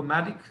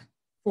problematic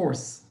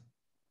force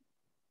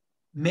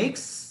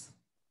makes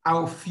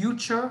our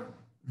future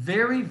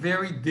very,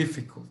 very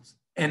difficult.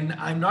 And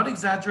I'm not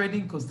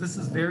exaggerating because this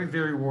is very,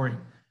 very worrying.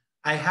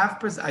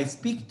 I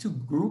speak to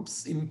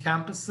groups in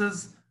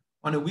campuses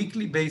on a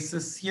weekly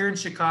basis here in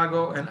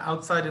Chicago and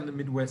outside in the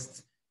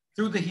Midwest,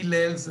 through the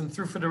Hillels and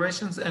through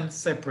federations and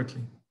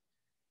separately.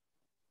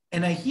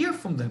 And I hear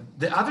from them.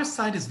 The other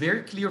side is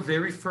very clear,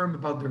 very firm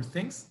about their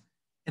things.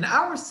 And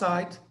our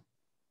side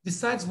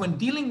decides when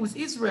dealing with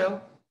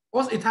Israel,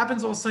 it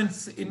happens also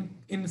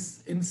in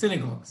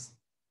synagogues,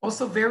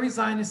 also very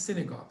Zionist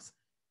synagogues.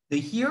 They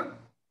hear,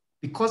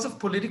 because of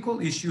political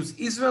issues,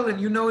 Israel, and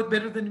you know it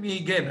better than me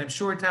again, I'm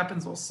sure it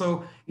happens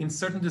also in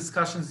certain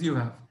discussions you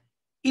have.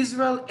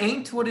 Israel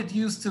ain't what it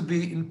used to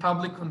be in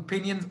public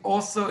opinion,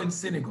 also in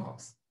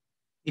synagogues.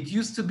 It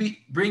used to be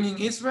bringing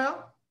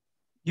Israel,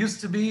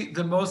 used to be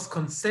the most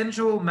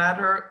consensual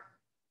matter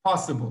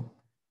possible.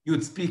 You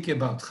would speak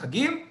about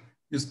Chagim,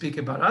 you speak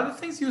about other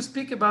things, you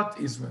speak about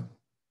Israel.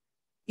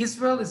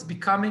 Israel is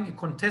becoming a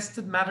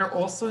contested matter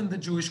also in the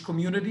Jewish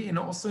community and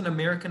also in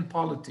American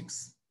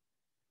politics.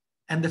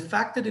 And the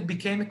fact that it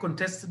became a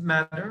contested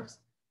matter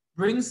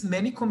brings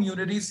many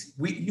communities,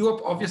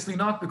 Europe obviously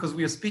not because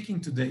we are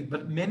speaking today,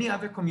 but many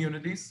other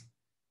communities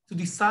to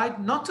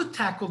decide not to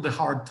tackle the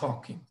hard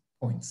talking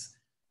points,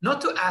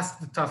 not to ask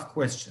the tough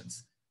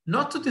questions,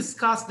 not to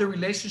discuss the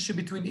relationship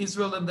between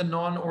Israel and the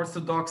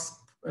non-Orthodox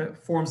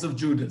forms of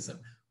Judaism.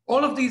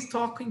 All of these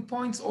talking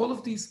points, all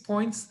of these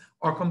points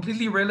are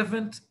completely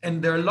relevant,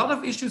 and there are a lot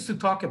of issues to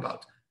talk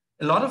about.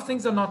 A lot of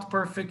things are not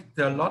perfect.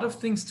 There are a lot of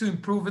things to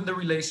improve in the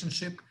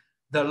relationship.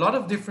 There are a lot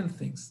of different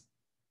things.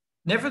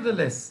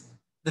 Nevertheless,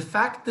 the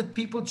fact that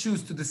people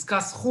choose to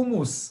discuss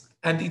hummus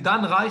and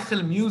Idan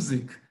Reichel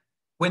music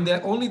when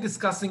they're only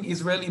discussing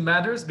Israeli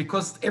matters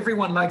because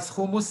everyone likes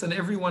hummus and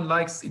everyone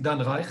likes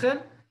Idan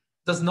Reichel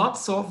does not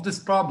solve this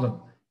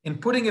problem.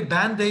 And putting a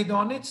Band-Aid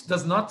on it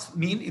does not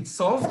mean it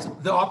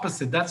solved. The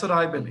opposite. That's what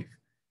I believe.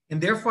 And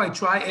therefore, I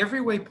try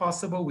every way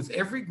possible with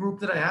every group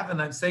that I have,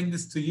 and I'm saying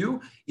this to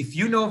you. If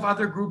you know of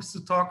other groups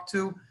to talk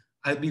to,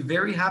 I'd be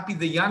very happy.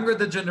 The younger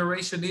the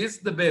generation is,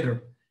 the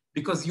better.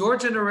 Because your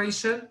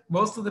generation,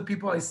 most of the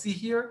people I see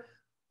here,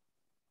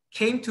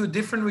 came to a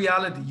different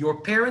reality.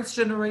 Your parents'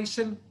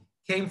 generation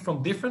came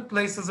from different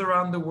places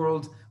around the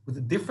world with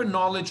a different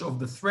knowledge of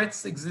the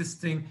threats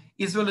existing.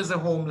 Israel is a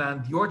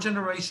homeland. Your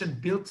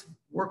generation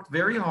worked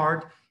very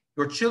hard.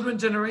 Your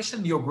children's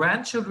generation, your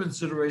grandchildren's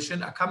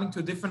generation are coming to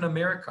a different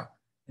America,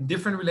 in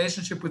different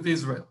relationship with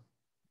Israel.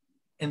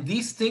 And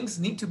these things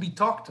need to be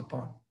talked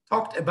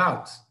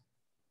about.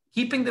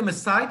 Keeping them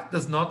aside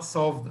does not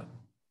solve them.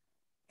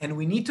 And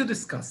we need to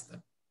discuss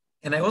them.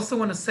 And I also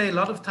want to say, a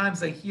lot of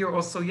times I hear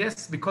also,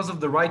 yes, because of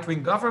the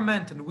right-wing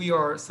government and we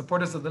are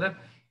supporters of the left,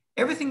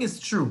 everything is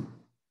true.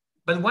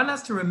 But one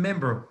has to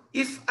remember,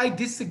 if I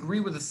disagree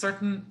with a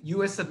certain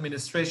US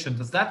administration,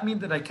 does that mean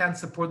that I can't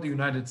support the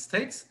United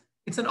States?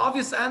 It's an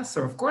obvious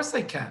answer. Of course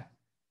I can.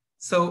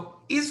 So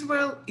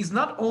Israel is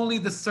not only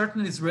the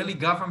certain Israeli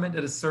government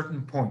at a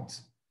certain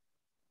point,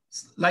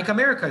 like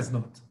America is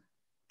not.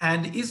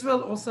 And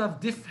Israel also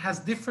has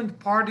different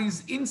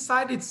parties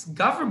inside its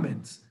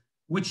government,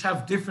 which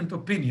have different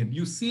opinion.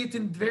 You see it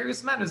in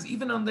various matters,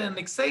 even on the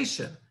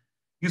annexation.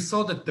 You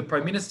saw that the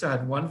prime minister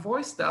had one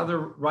voice, the other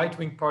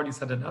right-wing parties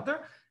had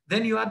another.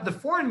 Then you had the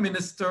foreign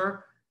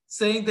minister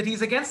saying that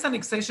he's against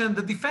annexation and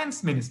the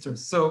defense minister.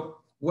 So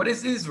what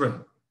is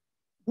Israel?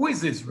 Who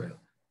is Israel?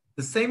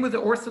 The same with the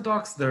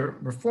Orthodox, the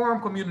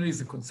Reform communities,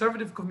 the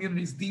conservative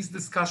communities. These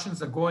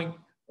discussions are going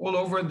all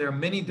over, and there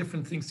are many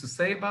different things to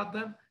say about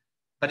them.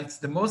 But it's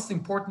the most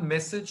important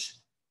message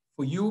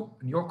for you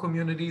and your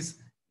communities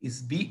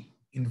is be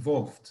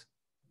involved.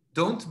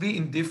 Don't be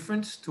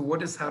indifferent to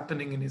what is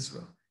happening in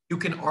Israel. You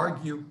can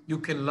argue, you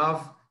can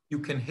love, you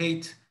can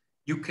hate,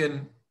 you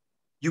can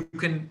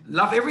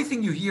love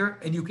everything you hear,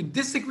 and you can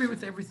disagree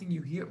with everything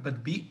you hear,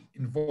 but be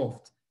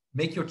involved.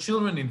 Make your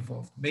children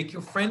involved, make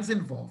your friends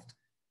involved.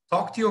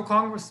 Talk to your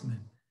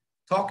congressman,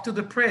 talk to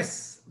the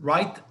press,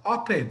 write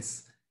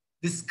op-eds,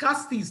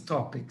 discuss these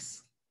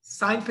topics,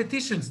 sign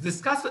petitions,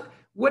 discuss it,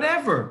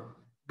 whatever,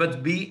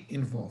 but be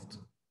involved.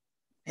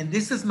 And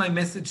this is my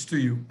message to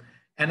you.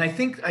 And I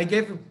think I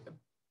gave,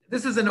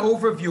 this is an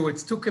overview. It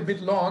took a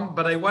bit long,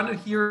 but I want to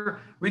hear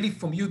really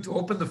from you to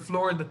open the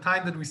floor in the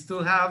time that we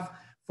still have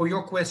for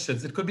your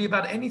questions. It could be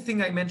about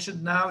anything I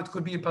mentioned now. It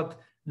could be about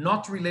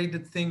not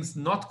related things,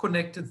 not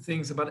connected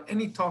things, about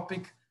any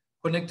topic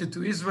connected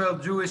to Israel,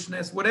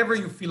 Jewishness, whatever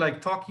you feel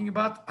like talking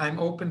about. I'm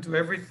open to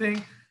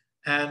everything.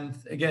 And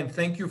again,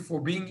 thank you for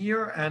being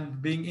here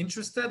and being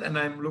interested. And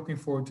I'm looking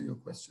forward to your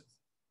questions.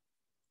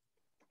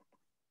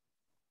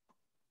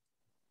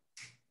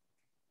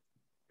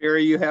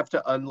 Barry, you have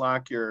to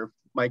unlock your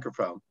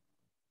microphone.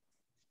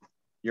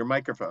 Your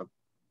microphone.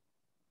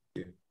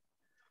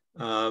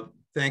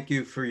 Thank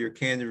you for your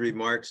candid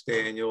remarks,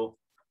 Daniel.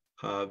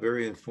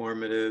 Very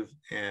informative.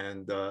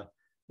 And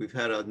we've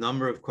had a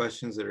number of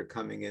questions that are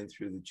coming in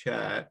through the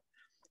chat.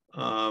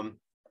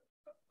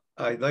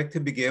 I'd like to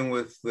begin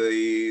with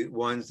the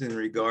ones in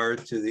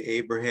regard to the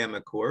Abraham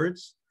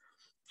Accords,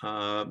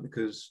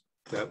 because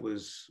that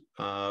was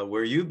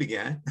where you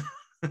began.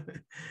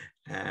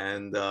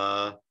 And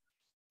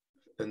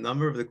a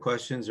number of the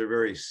questions are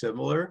very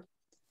similar.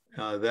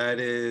 That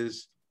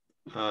is,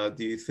 do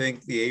you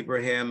think the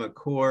Abraham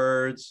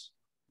Accords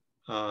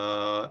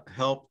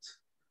helped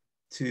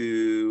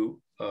to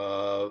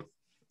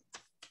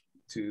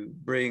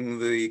bring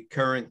the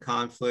current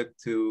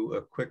conflict to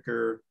a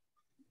quicker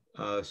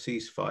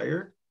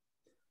ceasefire?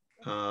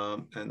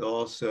 And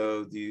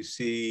also, do you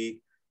see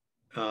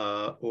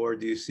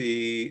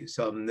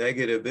some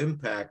negative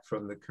impact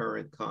from the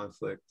current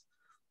conflict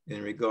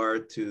in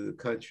regard to the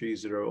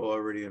countries that are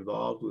already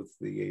involved with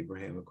the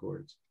Abraham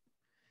Accords?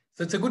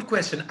 So it's a good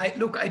question.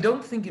 Look, I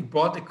don't think it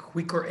brought a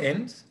quicker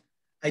end.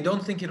 I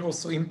don't think it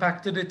also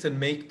impacted it and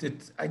made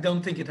it, I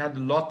don't think it had a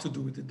lot to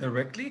do with it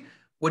directly.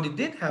 What it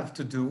did have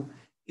to do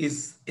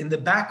is in the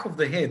back of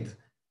the head,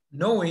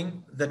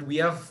 knowing that we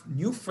have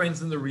new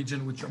friends in the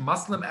region, which are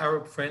Muslim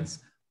Arab friends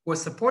who are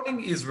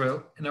supporting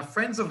Israel and are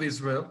friends of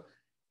Israel.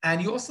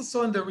 And you also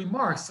saw in the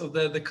remarks, so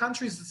the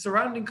countries, the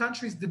surrounding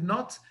countries did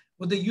not,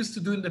 what they used to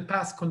do in the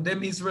past,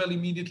 condemn Israel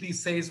immediately,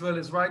 say Israel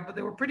is right, but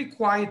they were pretty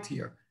quiet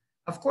here.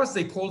 Of course,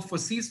 they called for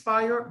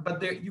ceasefire,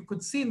 but you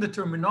could see in the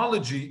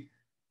terminology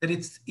that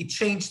it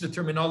changed the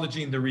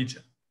terminology in the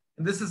region.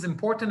 And this is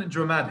important and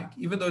dramatic,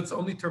 even though it's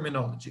only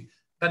terminology.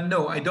 But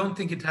no, I don't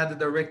think it had a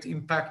direct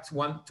impact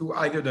to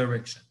either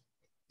direction.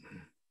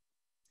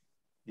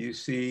 You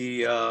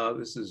see,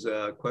 this is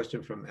a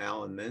question from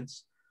Alan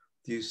Mintz.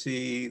 Do you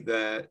see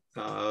that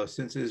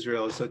since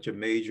Israel is such a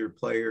major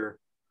player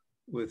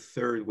with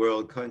third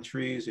world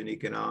countries in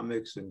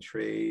economics and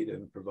trade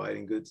and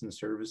providing goods and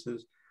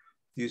services,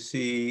 do you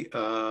see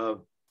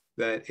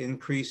that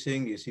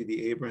increasing? Do you see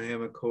the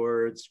Abraham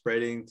Accords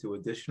spreading to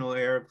additional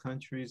Arab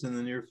countries in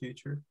the near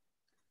future?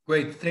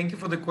 Great, thank you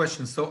for the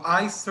question. So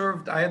I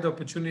had the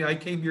opportunity, I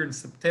came here in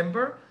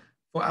September,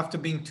 after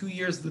being 2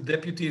 years the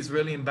deputy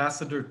Israeli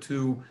ambassador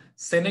to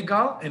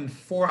Senegal and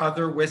 4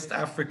 other West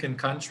African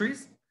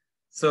countries.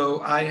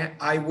 So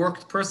I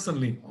worked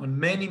personally on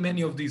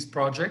many of these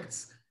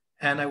projects.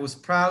 And I was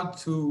proud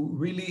to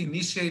really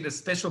initiate a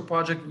special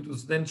project, which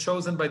was then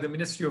chosen by the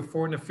Ministry of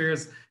Foreign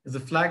Affairs as a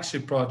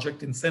flagship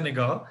project in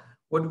Senegal.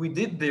 What we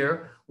did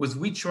there was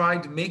we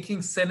tried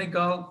making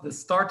Senegal the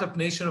startup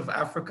nation of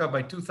Africa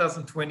by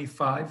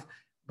 2025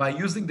 by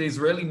using the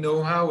Israeli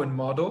know-how and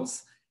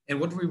models.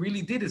 And what we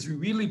really did is we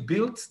really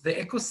built the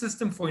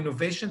ecosystem for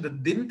innovation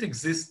that didn't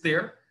exist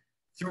there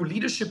through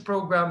leadership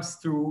programs,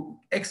 through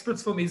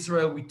experts from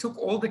Israel. We took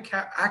all the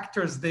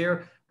actors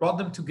there, brought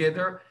them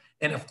together,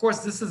 And of course,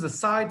 this is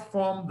aside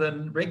from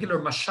the regular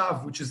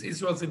Mashav, which is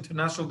Israel's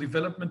International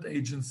Development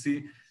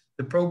Agency,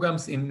 the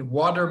programs in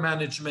water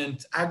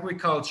management,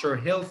 agriculture,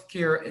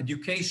 healthcare,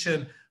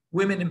 education,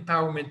 women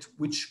empowerment,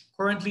 which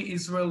currently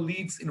Israel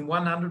leads in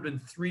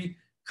 103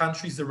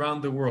 countries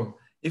around the world.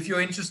 If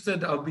you're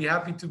interested, I'll be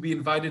happy to be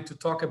invited to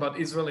talk about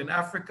Israel in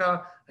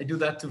Africa. I do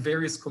that to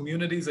various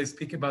communities. I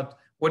speak about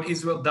what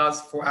Israel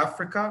does for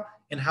Africa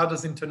and how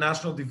does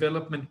international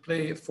development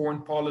play a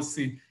foreign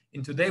policy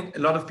in today. A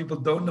lot of people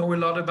don't know a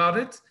lot about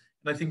it,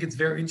 and I think it's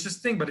very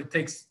interesting, but it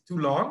takes too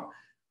long.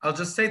 I'll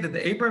just say that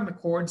the Abraham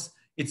Accords,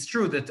 it's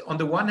true that on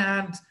the one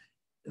hand,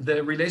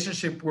 the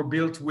relationship were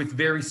built with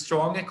very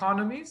strong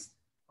economies.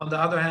 On the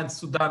other hand,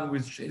 Sudan,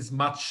 which is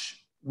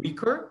much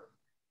weaker.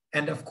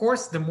 And of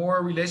course, the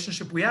more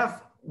relationship we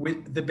have,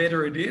 the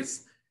better it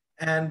is.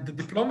 And the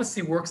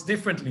diplomacy works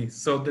differently.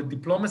 So the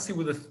diplomacy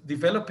with the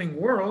developing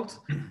world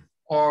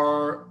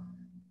are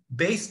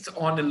based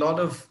on a lot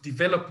of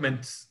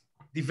development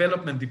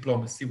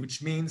diplomacy,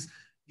 which means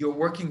you're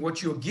working,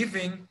 what you're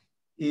giving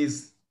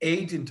is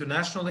aid,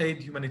 international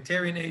aid,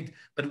 humanitarian aid.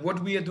 But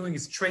what we are doing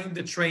is train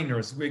the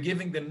trainers. We're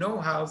giving the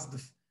know-hows,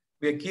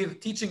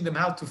 teaching them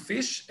how to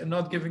fish and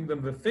not giving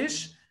them the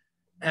fish.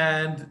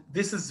 And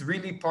this is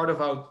really part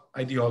of our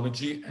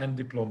ideology and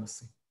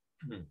diplomacy.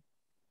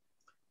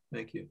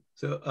 Thank you.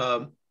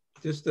 So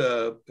just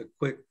a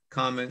quick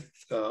comment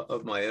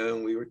of my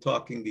own. We were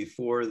talking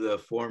before the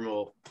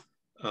formal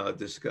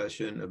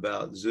discussion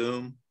about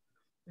Zoom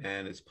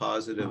and its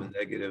positive and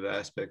negative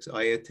aspects.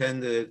 I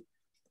attended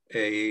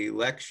a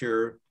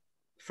lecture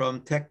from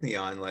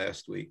Technion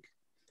last week,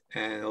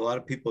 and a lot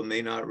of people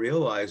may not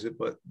realize it,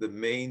 but the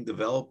main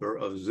developer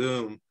of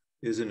Zoom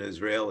is an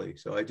Israeli.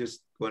 So I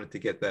just wanted to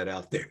get that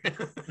out there.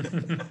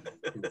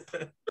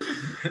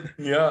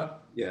 Yeah.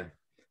 Yeah.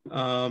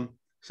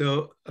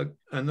 So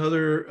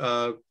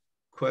another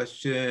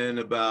question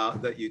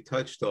about that you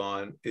touched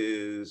on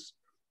is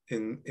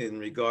in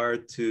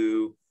regard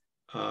to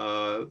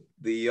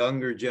the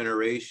younger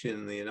generation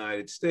in the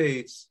United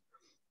States.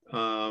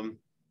 What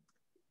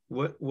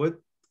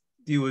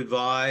do you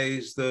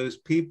advise those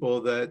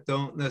people that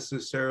don't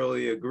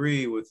necessarily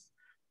agree with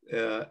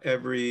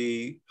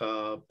every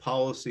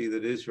policy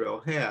that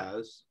Israel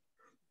has,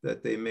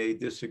 that they may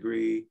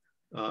disagree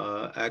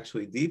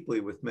actually deeply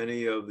with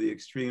many of the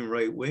extreme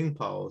right-wing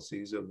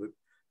policies of the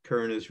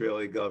current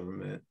Israeli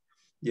government,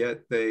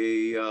 yet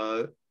they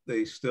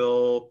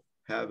still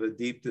have a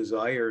deep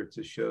desire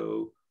to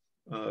show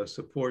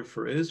support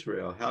for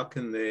Israel? How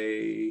can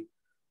they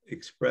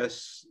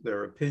express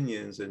their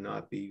opinions and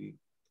not be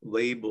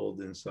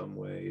labeled in some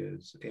way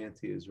as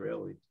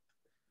anti-Israeli?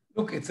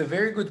 Look, it's a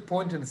very good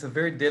point, and it's a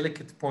very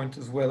delicate point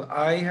as well.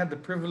 I had the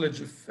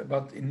privilege of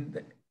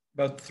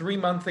about 3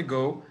 months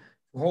ago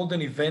to hold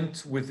an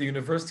event with the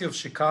University of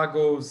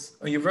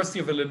University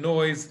of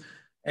Illinois,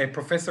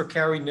 Professor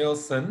Carrie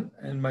Nelson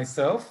and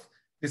myself,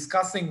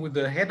 discussing with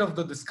the head of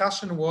the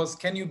discussion was,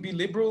 can you be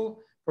liberal,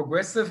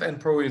 progressive, and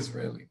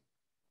pro-Israeli?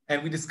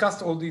 And we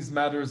discussed all these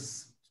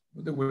matters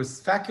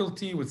with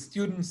faculty, with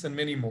students, and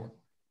many more.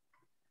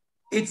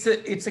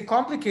 It's a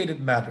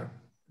complicated matter.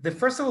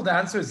 First of all, the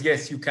answer is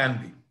yes, you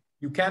can be.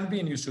 You can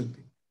be and you should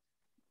be.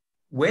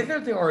 Whether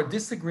there are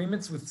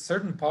disagreements with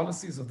certain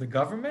policies of the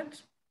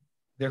government,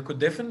 there could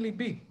definitely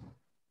be.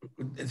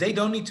 They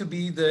don't need to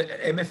be the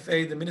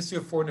MFA, the Ministry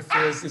of Foreign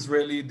Affairs,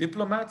 Israeli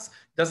diplomats.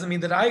 Doesn't mean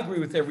that I agree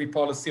with every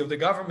policy of the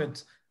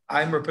government.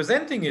 I'm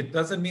representing it.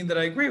 Doesn't mean that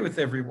I agree with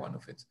every one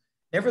of it.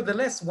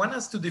 Nevertheless, one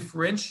has to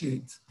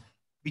differentiate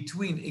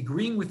between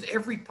agreeing with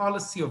every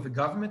policy of the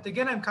government.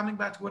 Again, I'm coming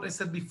back to what I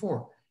said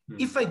before.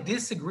 If I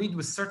disagreed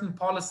with certain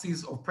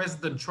policies of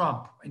President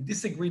Trump,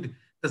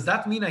 does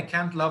that mean I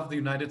can't love the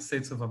United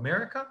States of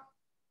America?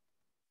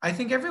 I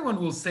think everyone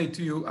will say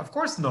to you, of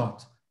course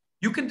not.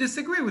 You can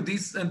disagree with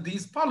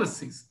these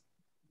policies.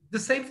 The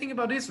same thing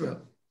about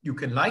Israel. You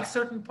can like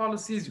certain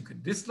policies, you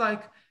can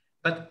dislike,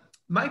 but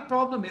my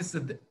problem is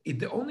that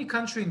the only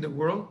country in the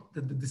world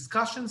that the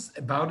discussions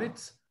about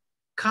it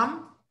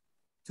come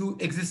to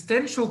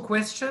existential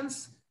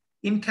questions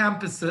in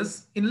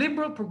campuses, in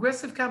liberal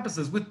progressive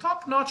campuses with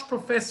top-notch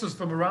professors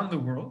from around the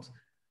world.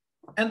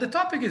 And the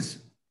topic is,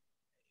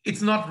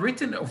 it's not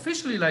written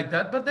officially like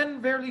that, but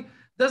then verily,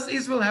 does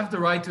Israel have the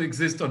right to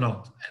exist or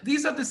not?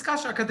 These are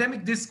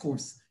academic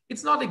discourse.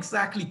 It's not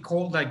exactly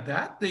called like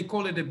that. They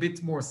call it a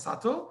bit more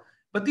subtle,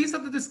 but these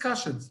are the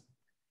discussions.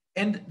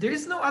 And there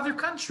is no other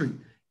country,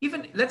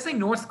 even let's say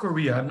North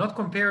Korea. I'm not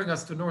comparing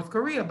us to North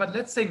Korea, but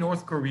let's say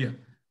North Korea,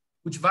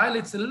 which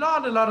violates a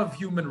lot of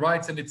human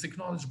rights, and it's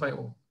acknowledged by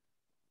all.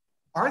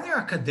 Are there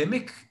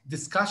academic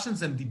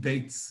discussions and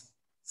debates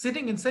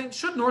sitting and saying,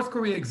 should North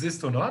Korea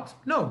exist or not?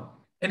 No,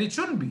 and it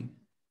shouldn't be.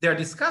 There are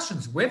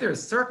discussions whether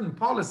certain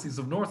policies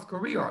of North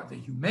Korea, are they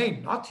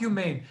humane, not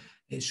humane?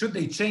 Should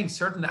they change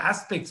certain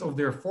aspects of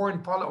their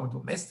foreign policy or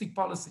domestic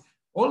policy?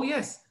 All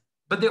yes,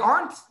 but there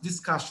aren't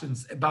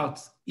discussions about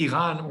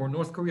Iran or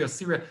North Korea or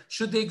Syria.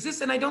 Should they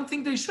exist? And I don't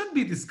think there should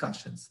be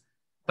discussions.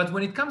 But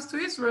when it comes to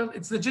Israel,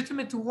 it's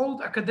legitimate to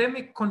hold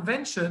academic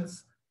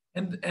conventions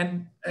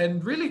and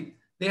really,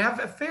 They have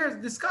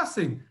affairs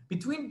discussing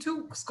between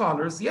two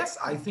scholars. Yes,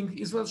 I think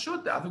Israel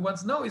should. The other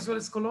ones, no, Israel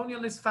is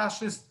colonialist,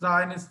 fascist,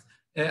 Zionist,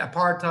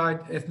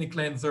 apartheid, ethnic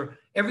cleanser,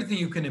 everything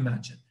you can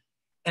imagine.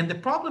 And the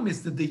problem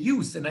is that the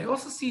use, and I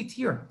also see it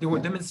here, there were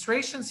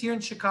demonstrations here in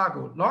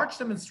Chicago, large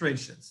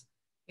demonstrations,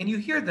 and you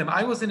hear them.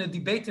 I was in a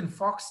debate in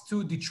Fox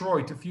 2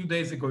 Detroit a few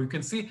days ago. You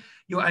can see,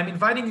 I'm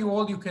inviting you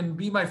all, you can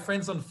be my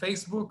friends on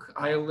Facebook.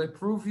 I'll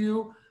approve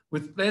you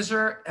with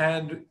pleasure,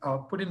 and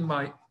I'll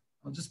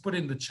just put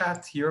in the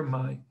chat here,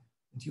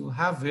 you'll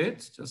have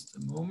it, just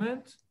a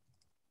moment.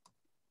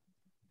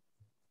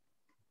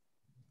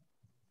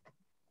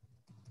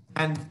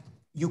 And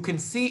you can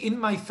see in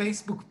my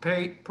Facebook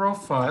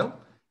profile,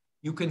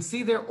 you can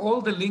see there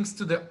all the links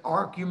to the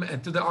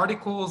argument, to the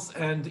articles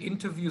and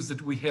interviews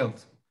that we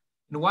held.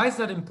 And why is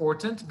that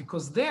important?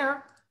 Because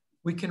there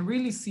we can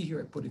really see here,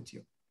 I put it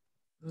here.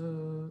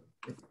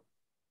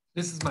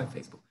 This is my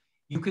Facebook.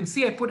 You can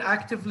see I put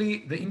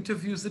actively the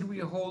interviews that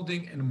we are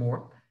holding and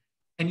more.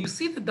 And you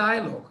see the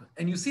dialogue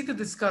and you see the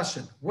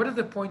discussion. What are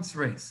the points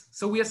raised?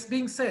 So we are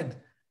being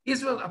said,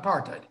 Israel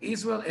apartheid,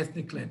 Israel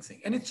ethnic cleansing,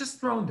 and it's just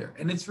thrown there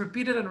and it's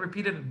repeated and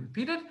repeated and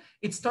repeated.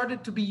 It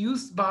started to be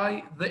used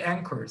by the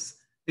anchors.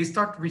 They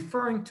start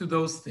referring to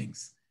those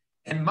things.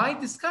 And my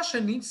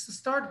discussion needs to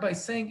start by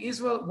saying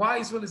why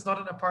Israel is not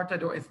an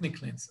apartheid or ethnic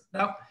cleanser.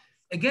 Now,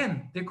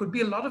 again, there could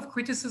be a lot of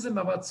criticism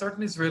about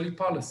certain Israeli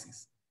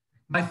policies.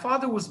 My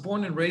father was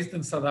born and raised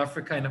in South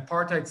Africa, in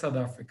apartheid South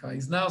Africa.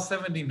 He's now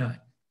 79.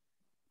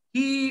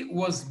 He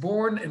was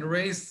born and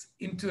raised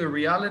into a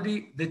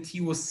reality that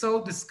he was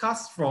so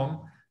disgusted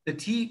from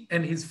that he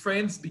and his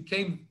friends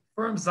became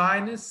firm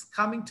Zionists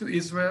coming to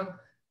Israel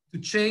to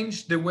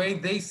change the way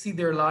they see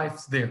their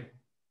lives there.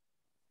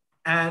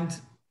 And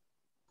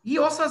he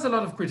also has a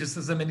lot of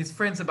criticism and his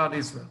friends about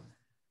Israel.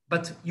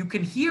 But you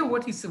can hear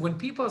what he said. When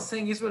people are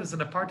saying Israel is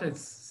an apartheid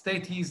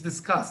state, he's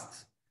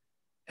disgusted.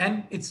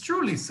 And it's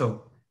truly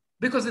so.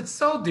 Because it's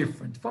so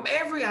different from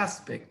every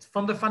aspect,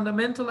 from the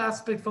fundamental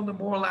aspect, from the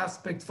moral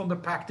aspect, from the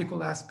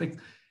practical aspect.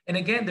 And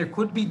again, there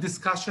could be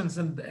discussions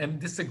and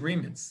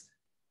disagreements,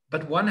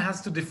 but one has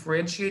to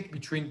differentiate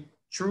between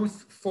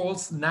truth,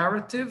 false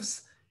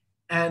narratives,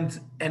 and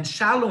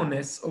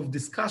shallowness of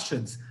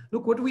discussions.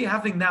 Look, what are we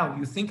having now?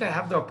 You think I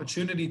have the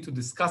opportunity to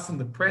discuss in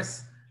the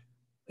press,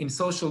 in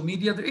social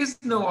media? There is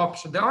no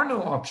option. There are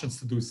no options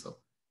to do so.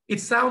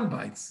 It's sound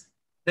bites.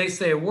 They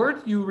say a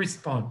word, you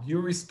respond. You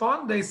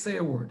respond, they say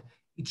a word.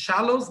 It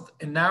shallows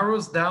and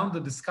narrows down the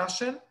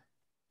discussion,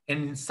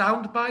 and in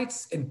sound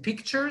bites and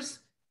pictures,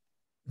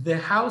 the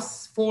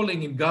house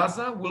falling in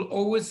Gaza will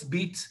always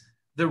beat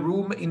the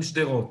room in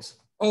Sderot,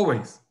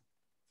 always.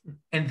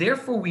 And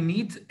therefore, we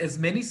need as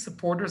many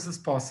supporters as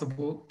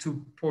possible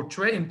to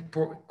portray and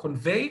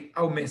convey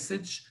our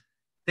message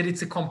that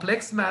it's a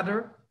complex matter,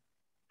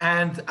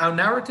 and our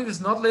narrative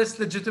is not less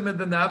legitimate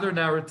than the other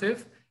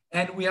narrative,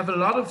 and we have a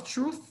lot of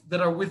truth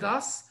that are with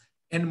us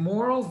and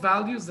moral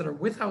values that are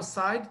with our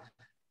side.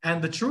 And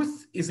the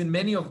truth is in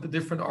many of the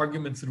different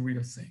arguments that we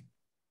are saying.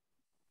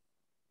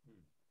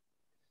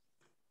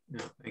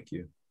 Yeah, thank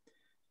you.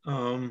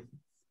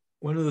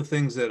 One of the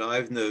things that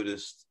I've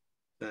noticed,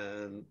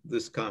 and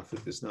this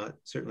conflict is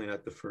certainly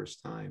not the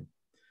first time,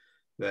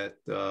 that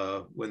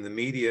when the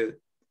media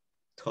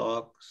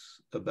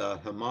talks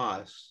about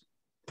Hamas,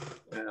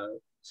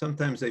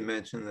 sometimes they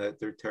mention that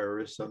they're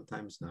terrorists,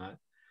 sometimes not.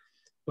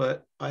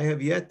 But I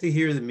have yet to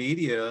hear the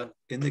media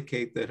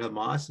indicate that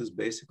Hamas is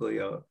basically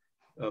a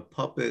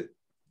puppet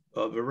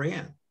of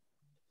Iran.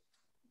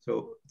 So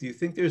do you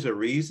think there's a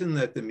reason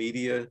that the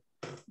media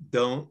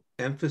don't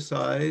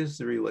emphasize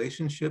the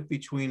relationship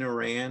between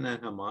Iran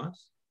and Hamas?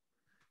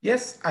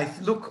 Yes, I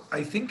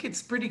think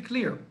it's pretty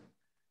clear.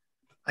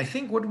 I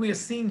think what we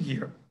are seeing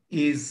here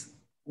is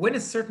when a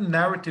certain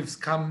narrative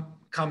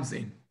comes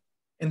in,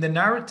 and the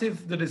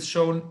narrative that is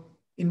shown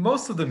in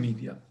most of the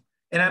media,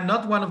 and I'm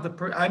not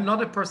I'm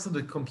not a person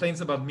that complains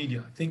about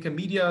media. I think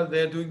media,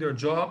 they're doing their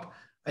job.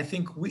 I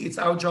think it's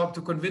our job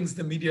to convince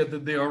the media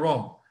that they are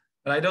wrong.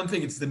 But I don't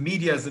think it's the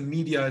media as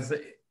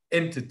an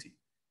entity.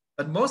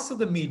 But most of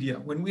the media,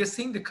 when we are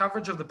seeing the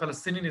coverage of the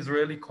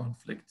Palestinian-Israeli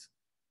conflict,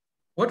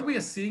 what we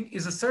are seeing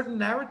is a certain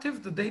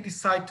narrative that they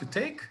decide to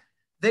take.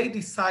 They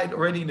decide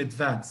already in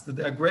advance that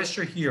the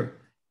aggressor here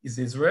is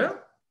Israel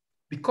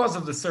because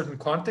of the certain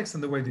context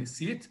and the way they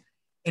see it.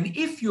 And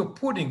if you're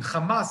putting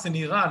Hamas and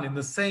Iran in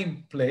the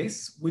same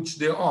place, which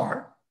they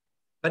are,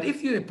 but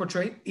if you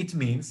portray it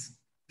means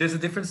there's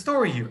a different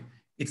story here.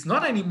 It's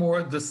not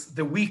anymore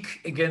the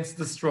weak against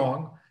the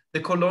strong,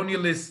 the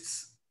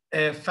colonialists,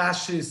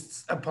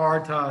 fascists,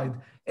 apartheid,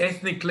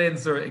 ethnic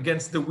cleanser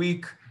against the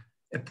weak,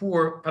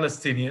 poor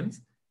Palestinians.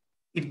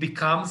 It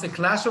becomes a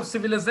clash of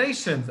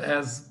civilizations,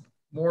 as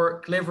more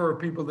clever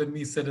people than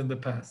me said in the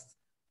past.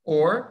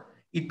 Or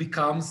it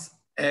becomes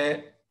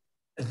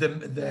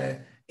the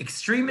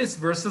extremists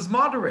versus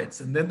moderates,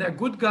 and then there are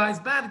good guys,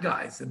 bad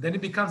guys, and then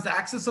it becomes the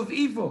axis of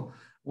evil.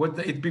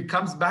 It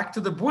becomes back to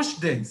the Bush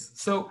days.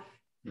 So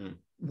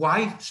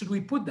why should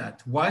we put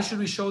that? Why should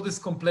we show this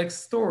complex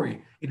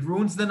story? It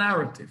ruins the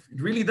narrative.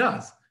 It really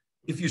does.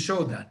 if you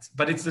show that,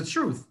 but it's the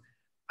truth.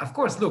 Of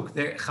course, look,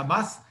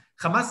 Hamas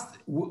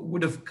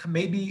would have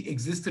maybe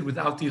existed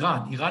without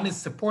Iran. Iran is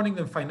supporting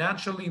them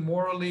financially,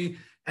 morally,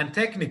 and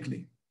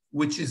technically,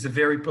 which is a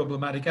very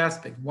problematic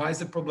aspect. Why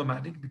is it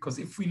problematic? Because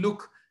if we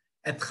look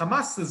at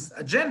Hamas's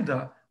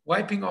agenda,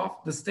 wiping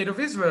off the state of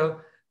Israel,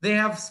 they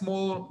have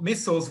small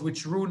missiles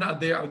which ruin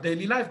our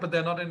daily life, but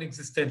they're not an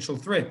existential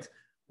threat.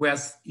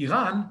 Whereas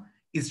Iran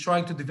is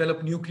trying to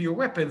develop nuclear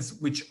weapons,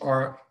 which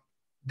are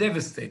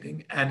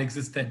devastating and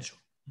existential.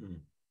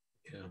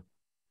 Yeah.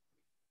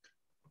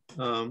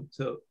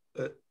 So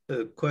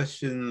a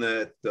question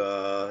that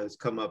has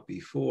come up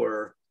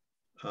before,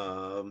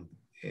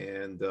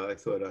 and I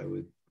thought I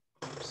would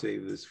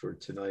save this for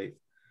tonight.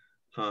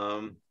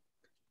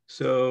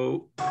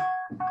 So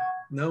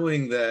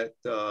knowing that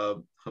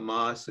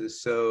Hamas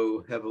is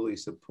so heavily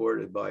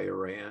supported by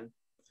Iran,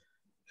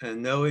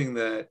 and knowing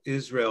that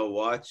Israel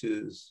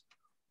watches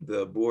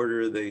the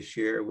border they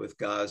share with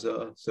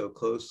Gaza so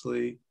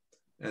closely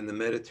and the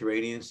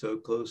Mediterranean so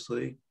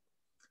closely,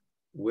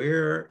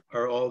 where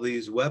are all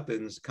these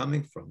weapons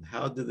coming from?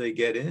 How do they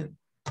get in?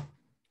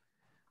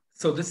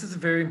 So this is a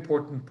very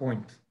important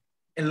point.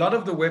 A lot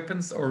of the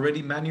weapons are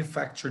already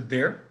manufactured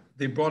there.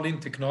 They brought in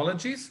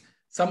technologies.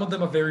 Some of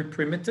them are very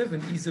primitive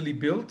and easily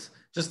built.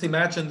 Just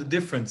imagine the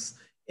difference.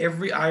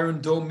 Every Iron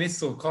Dome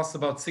missile costs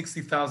about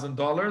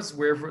 $60,000,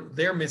 where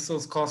their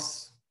missiles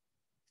cost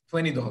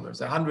 $20,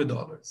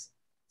 $100.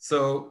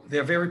 So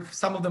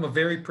some of them are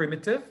very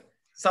primitive.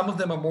 Some of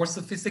them are more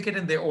sophisticated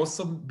and they're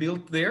also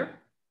built there.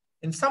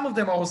 And some of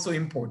them are also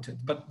imported,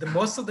 but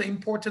most of the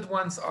imported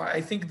ones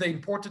I think the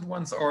imported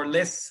ones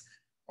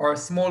are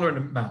smaller in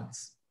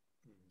amounts.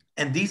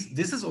 And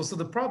this is also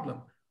the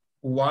problem.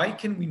 Why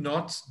can we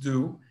not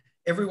do,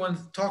 everyone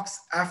talks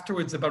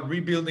afterwards about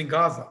rebuilding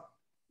Gaza.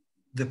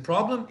 The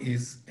problem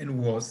is, and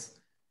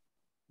was,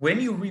 when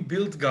you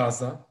rebuild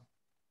Gaza,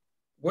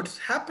 what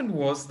happened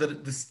was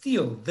that the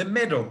steel, the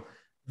metal,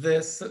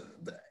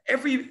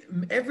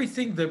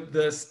 everything,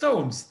 the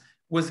stones,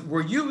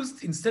 were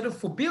used instead of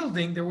for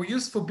building, they were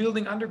used for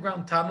building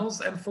underground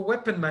tunnels and for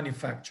weapon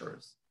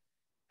manufacturers.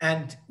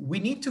 And we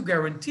need to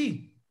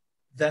guarantee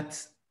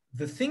that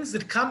the things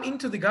that come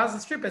into the Gaza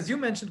Strip, as you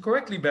mentioned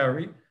correctly,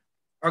 Barry,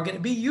 are going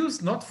to be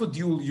used not for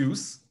dual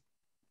use,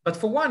 but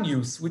for one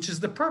use, which is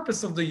the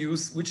purpose of the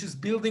use, which is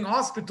building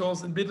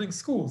hospitals and building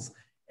schools.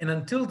 And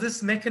until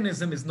this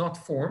mechanism is not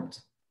formed,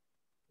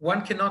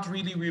 one cannot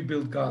really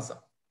rebuild Gaza.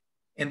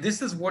 And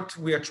this is what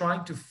we are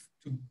trying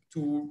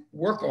to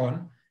work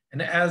on.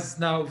 And as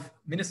now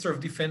Minister of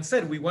Defense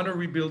said, we want to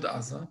rebuild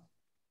Gaza,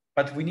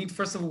 but we need,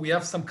 first of all, we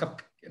have some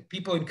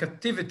people in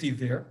captivity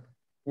there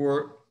who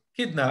are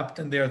kidnapped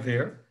and they're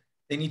there.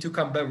 They need to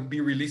come back,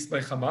 be released by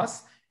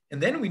Hamas.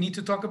 And then we need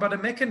to talk about a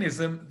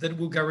mechanism that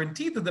will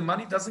guarantee that the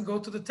money doesn't go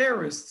to the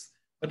terrorists,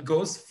 but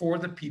goes for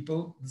the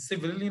people, the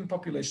civilian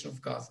population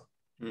of Gaza.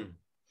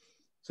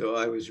 So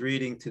I was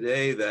reading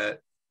today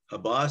that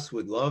Abbas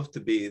would love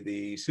to be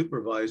the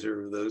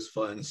supervisor of those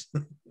funds.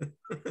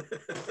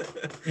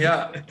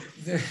 Yeah.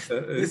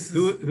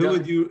 Who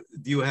would do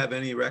you have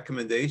any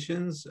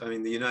recommendations? I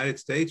mean, the United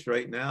States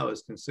right now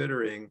is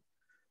considering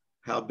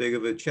how big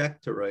of a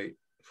check to write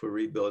for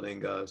rebuilding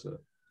Gaza.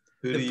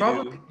 Who do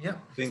you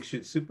think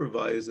should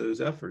supervise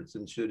those efforts?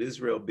 And should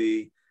Israel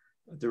be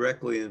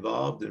directly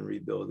involved in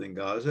rebuilding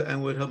Gaza?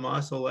 And would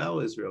Hamas allow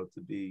Israel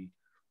to be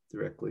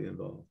directly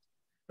involved?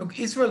 Look,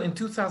 Israel in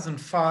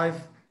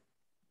 2005,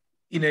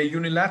 in a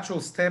unilateral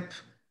step,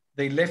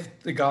 they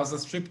left the Gaza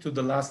Strip to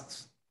the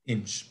last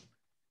inch.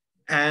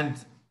 And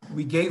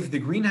we gave the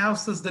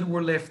greenhouses that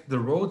were left, the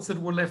roads that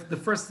were left. The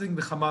first thing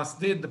the Hamas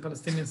did, the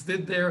Palestinians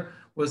did there,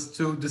 was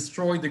to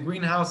destroy the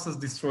greenhouses,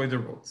 destroy the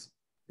roads.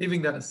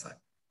 Leaving that aside.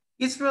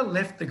 Israel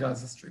left the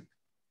Gaza Strip.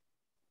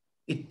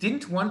 It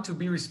didn't want to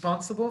be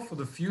responsible for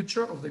the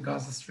future of the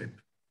Gaza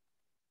Strip.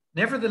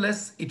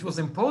 Nevertheless, it was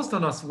imposed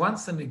on us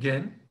once and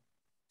again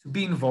to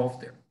be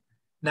involved there.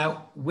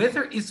 Now,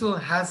 whether Israel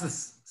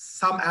has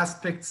some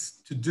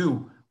aspects to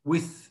do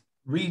with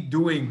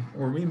redoing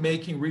or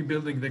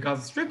rebuilding the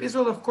Gaza Strip,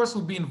 Israel, of course,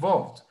 will be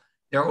involved.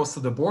 There are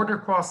also the border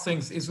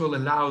crossings. Israel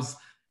allows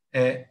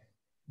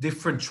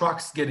different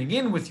trucks getting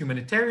in with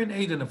humanitarian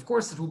aid, and of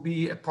course, it will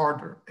be a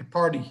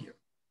party here.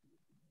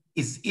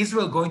 Is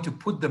Israel going to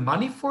put the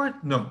money for it?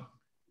 No.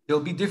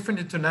 There'll be different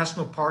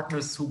international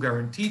partners who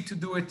guarantee to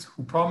do it,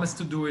 who promise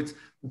to do it,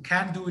 who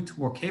can do it,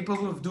 who are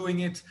capable of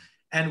doing it.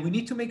 And we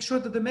need to make sure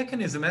that the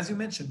mechanism, as you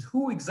mentioned,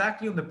 who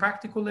exactly on the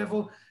practical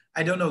level,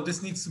 I don't know,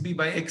 this needs to be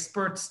by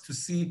experts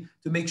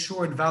to make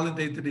sure and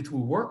validate that it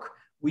will work.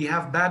 We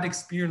have bad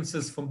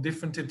experiences from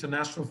different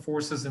international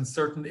forces in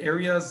certain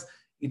areas.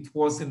 It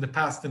was in the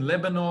past in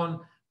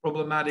Lebanon,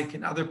 problematic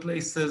in other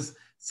places.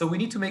 So we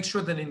need to make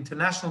sure that an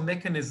international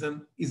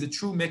mechanism is a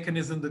true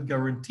mechanism that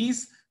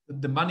guarantees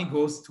that the money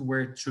goes to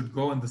where it should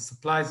go and the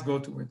supplies go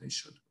to where they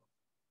should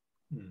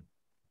go.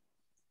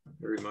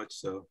 Very much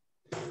so.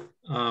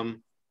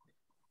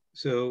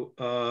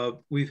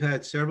 We've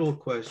had several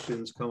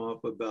questions come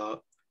up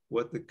about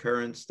what the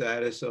current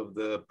status of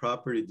the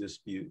property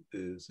dispute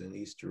is in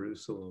East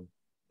Jerusalem.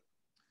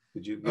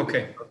 Could you give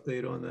an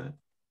update on that?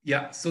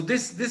 Yeah, so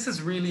this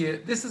is really,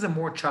 this is a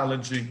more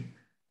challenging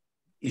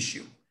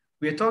issue.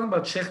 We are talking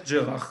about Sheikh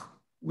Jarrah,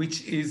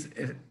 which is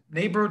a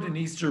neighborhood in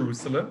East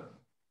Jerusalem,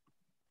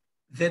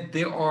 that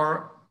there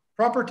are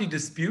property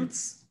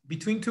disputes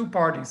between two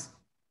parties.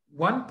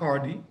 One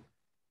party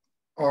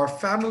are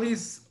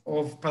families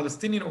of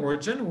Palestinian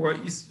origin who are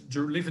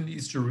live in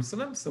East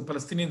Jerusalem, so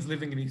Palestinians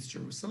living in East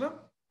Jerusalem,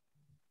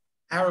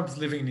 Arabs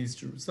living in East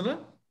Jerusalem,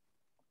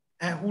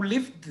 and who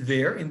lived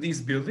there in these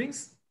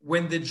buildings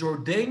when the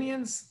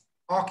Jordanians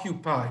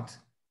occupied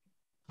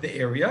the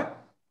area.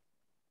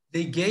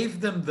 They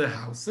gave them the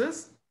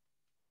houses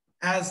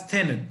as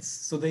tenants,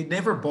 so they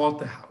never bought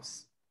the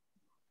house,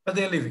 but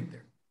they're living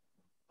there.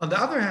 On the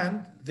other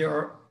hand, there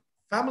are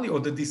family or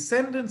the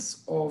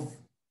descendants of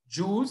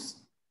Jews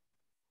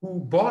who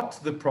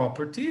bought the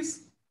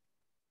properties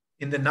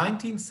in the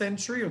 19th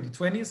century or the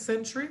 20th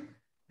century.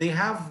 They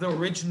have the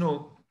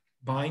original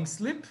buying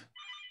slip.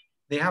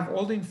 They have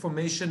all the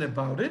information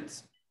about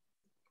it.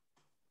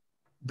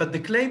 But the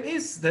claim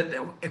is that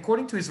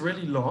according to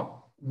Israeli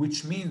law,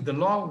 which means the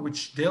law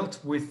which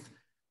dealt with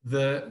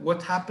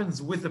what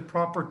happens with the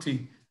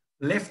property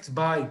left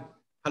by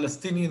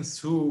Palestinians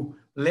who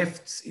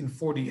left in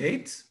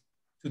 48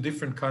 to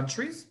different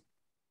countries,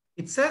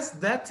 it says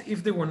that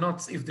if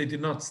they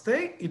did not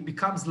stay, it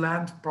becomes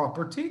land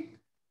property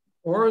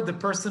or the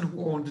person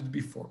who owned it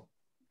before.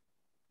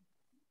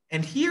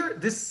 And here,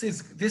 this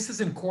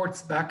is in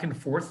courts back and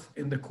forth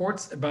in the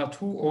courts about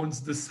who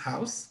owns this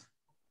house.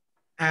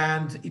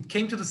 And it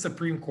came to the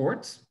Supreme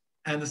Court,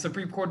 and the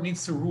Supreme Court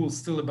needs to rule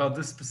still about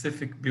this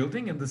specific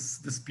building and this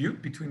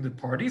dispute between the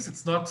parties.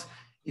 It's not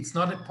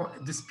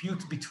a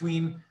dispute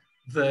between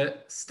the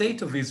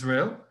state of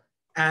Israel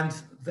and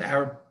the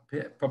Arab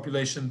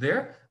population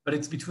there, but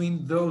it's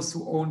between those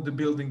who owned the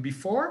building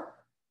before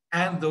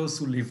and those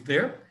who lived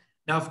there.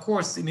 Now, of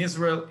course, in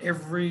Israel,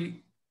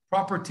 every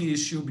property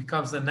issue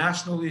becomes a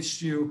national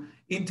issue,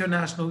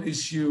 international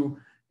issue.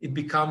 It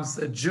becomes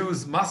a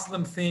Jews,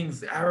 Muslim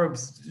things,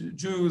 Arabs,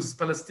 Jews,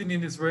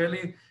 Palestinian,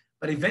 Israeli,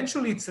 but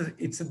eventually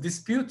it's a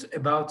dispute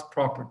about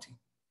property.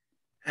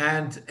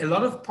 And a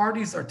lot of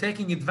parties are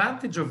taking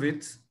advantage of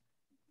it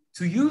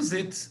to use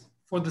it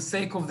for the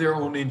sake of their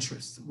own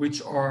interests,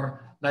 which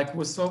are like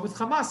we saw with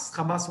Hamas.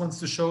 Hamas wants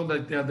to show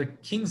that they are the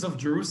kings of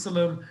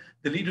Jerusalem,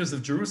 the leaders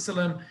of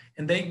Jerusalem,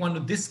 and they want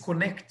to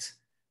disconnect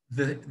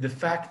the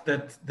fact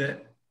that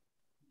the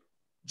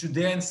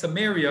Judea and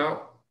Samaria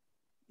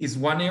is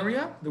one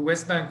area, the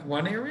West Bank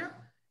one area,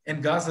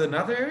 and Gaza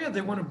another area.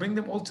 They want to bring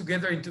them all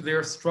together into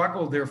their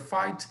struggle, their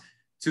fight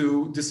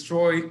to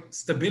destroy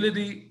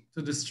stability,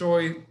 to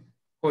destroy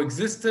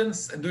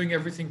coexistence, and doing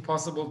everything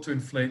possible to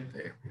inflate the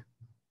area.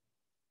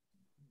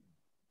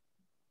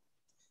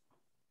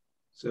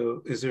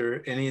 So is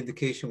there any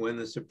indication when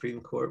the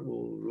Supreme Court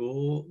will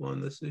rule on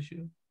this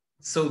issue?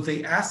 So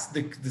they asked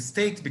the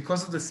state,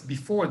 because of this,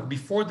 before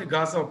the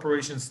Gaza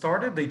operation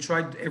started, they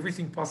tried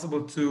everything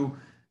possible to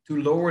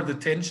lower the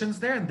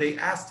tensions there, and they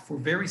asked for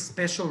very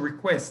special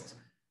requests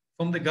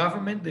from the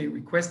government. They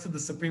requested the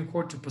Supreme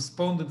Court to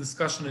postpone the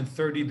discussion in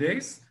 30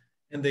 days,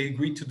 and they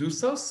agreed to do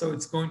so. So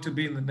it's going to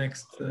be in the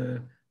next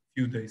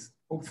few days.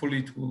 Hopefully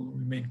it will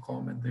remain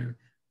calm and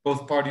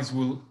both parties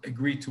will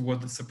agree to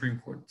what the Supreme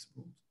Court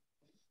ruled.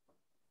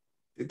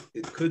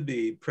 It could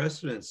be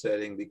precedent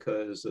setting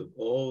because of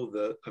all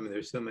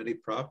there's so many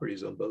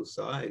properties on both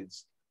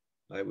sides.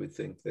 I would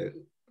think that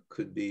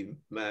could be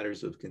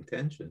matters of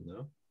contention,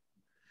 no?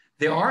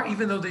 There are,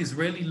 even though the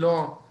Israeli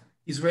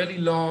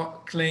law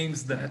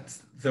claims that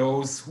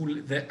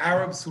the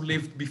Arabs who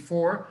lived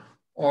before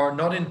are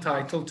not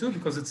entitled to,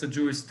 because it's a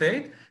Jewish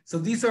state. So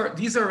these are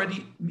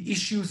already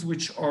issues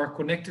which are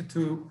connected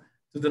to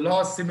the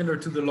law, similar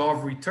to the law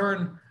of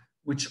return,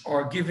 which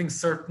are giving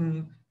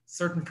certain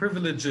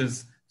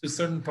privileges to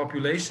certain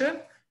population.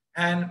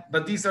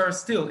 But these are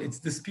still, it's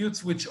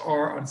disputes which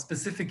are on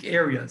specific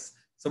areas.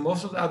 So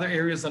most of the other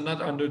areas are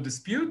not under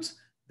dispute.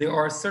 There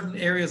are certain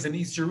areas in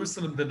East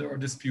Jerusalem that there are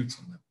disputes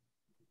on them.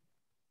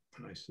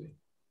 I see.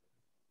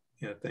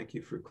 Yeah, thank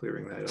you for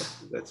clearing that up.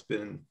 That's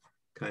been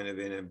kind of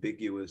an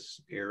ambiguous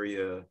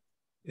area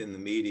in the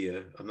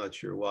media. I'm not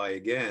sure why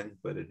again,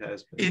 but it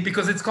has been.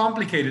 Because it's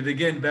complicated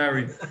again,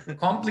 Barry.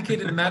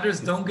 Complicated matters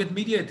don't get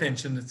media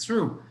attention. It's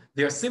true.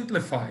 They are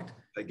simplified.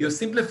 You're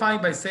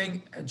simplifying by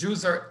saying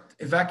Jews are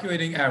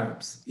evacuating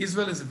Arabs.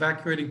 Israel is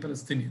evacuating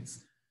Palestinians.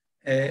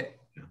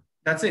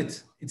 That's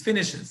it. It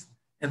finishes.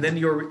 And then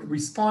your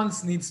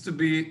response needs to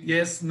be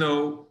yes,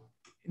 no,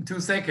 in 2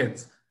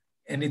 seconds.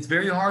 And it's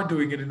very hard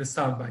doing it in a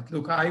soundbite.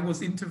 Look, I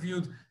was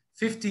interviewed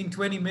 15,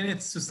 20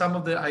 minutes to some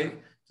of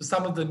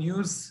the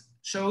news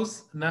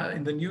shows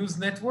in the news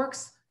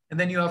networks. And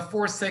then you have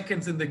 4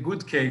 seconds in the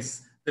good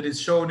case that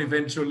is shown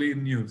eventually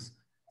in news.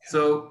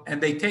 So,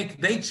 and they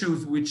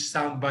choose which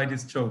soundbite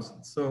is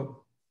chosen.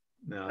 So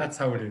that's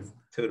how it is.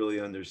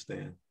 Totally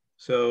understand.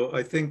 So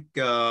I think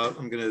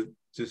I'm going to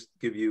just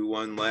give you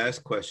one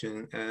last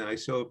question. And I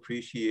so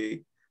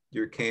appreciate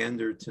your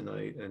candor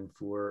tonight and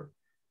for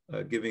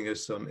giving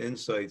us some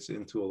insights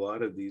into a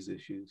lot of these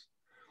issues.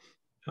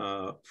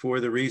 for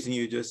the reason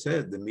you just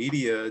said. The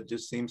media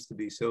just seems to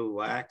be so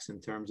lax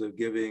in terms of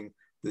giving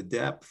the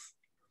depth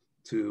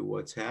to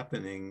what's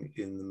happening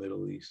in the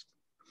Middle East.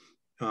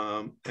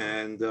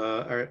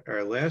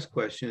 Our last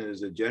question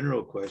is a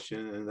general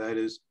question, and that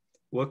is,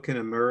 what can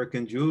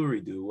American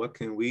Jewry do? What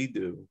can we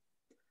do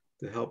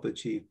to help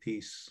achieve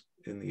peace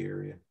in the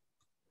area?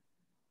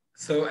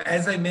 So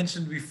as I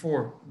mentioned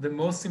before, the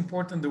most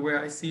important, the way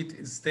I see it,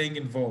 is staying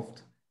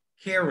involved,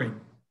 caring,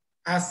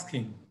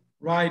 asking,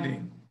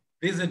 writing,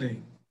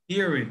 visiting,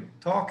 hearing,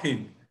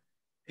 talking,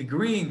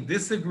 agreeing,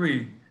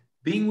 disagreeing,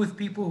 being with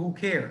people who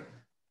care,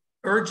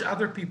 urge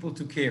other people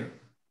to care,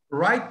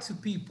 write to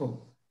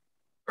people,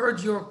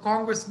 urge your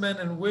congressmen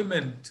and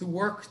women to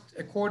work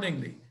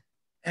accordingly,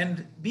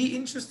 and be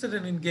interested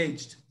and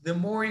engaged. The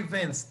more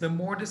events, the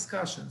more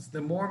discussions,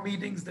 the more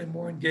meetings, the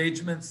more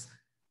engagements,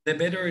 the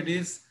better it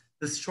is,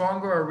 the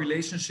stronger our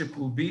relationship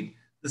will be,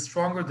 the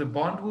stronger the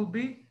bond will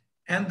be,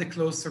 and the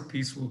closer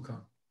peace will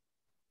come.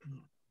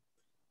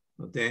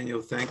 Well,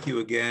 Daniel, thank you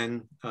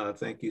again.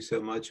 Thank you so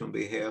much on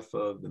behalf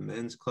of the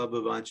Men's Club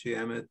of Anshe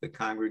Emet, the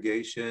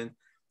congregation.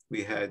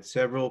 We had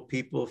several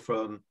people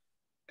from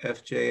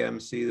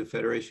FJMC, the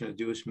Federation of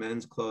Jewish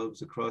Men's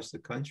Clubs across the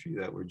country,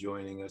 that were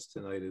joining us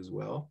tonight as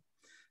well.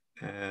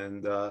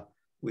 And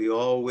we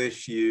all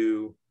wish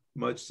you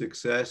much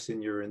success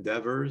in your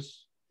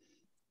endeavors.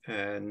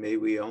 And may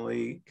we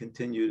only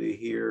continue to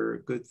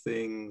hear good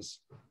things,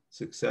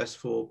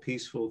 successful,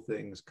 peaceful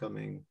things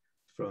coming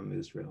from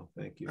Israel.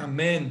 Thank you.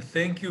 Amen.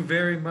 Thank you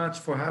very much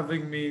for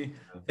having me.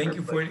 Thank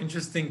you for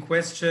interesting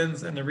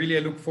questions. And I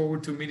look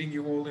forward to meeting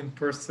you all in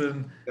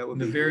person in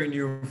the very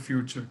near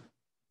future.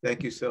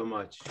 Thank you so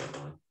much.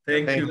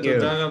 Thank you.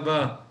 Toda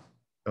rabba.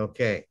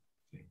 Okay.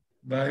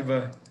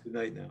 Bye-bye. Good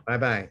night now.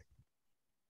 Bye-bye.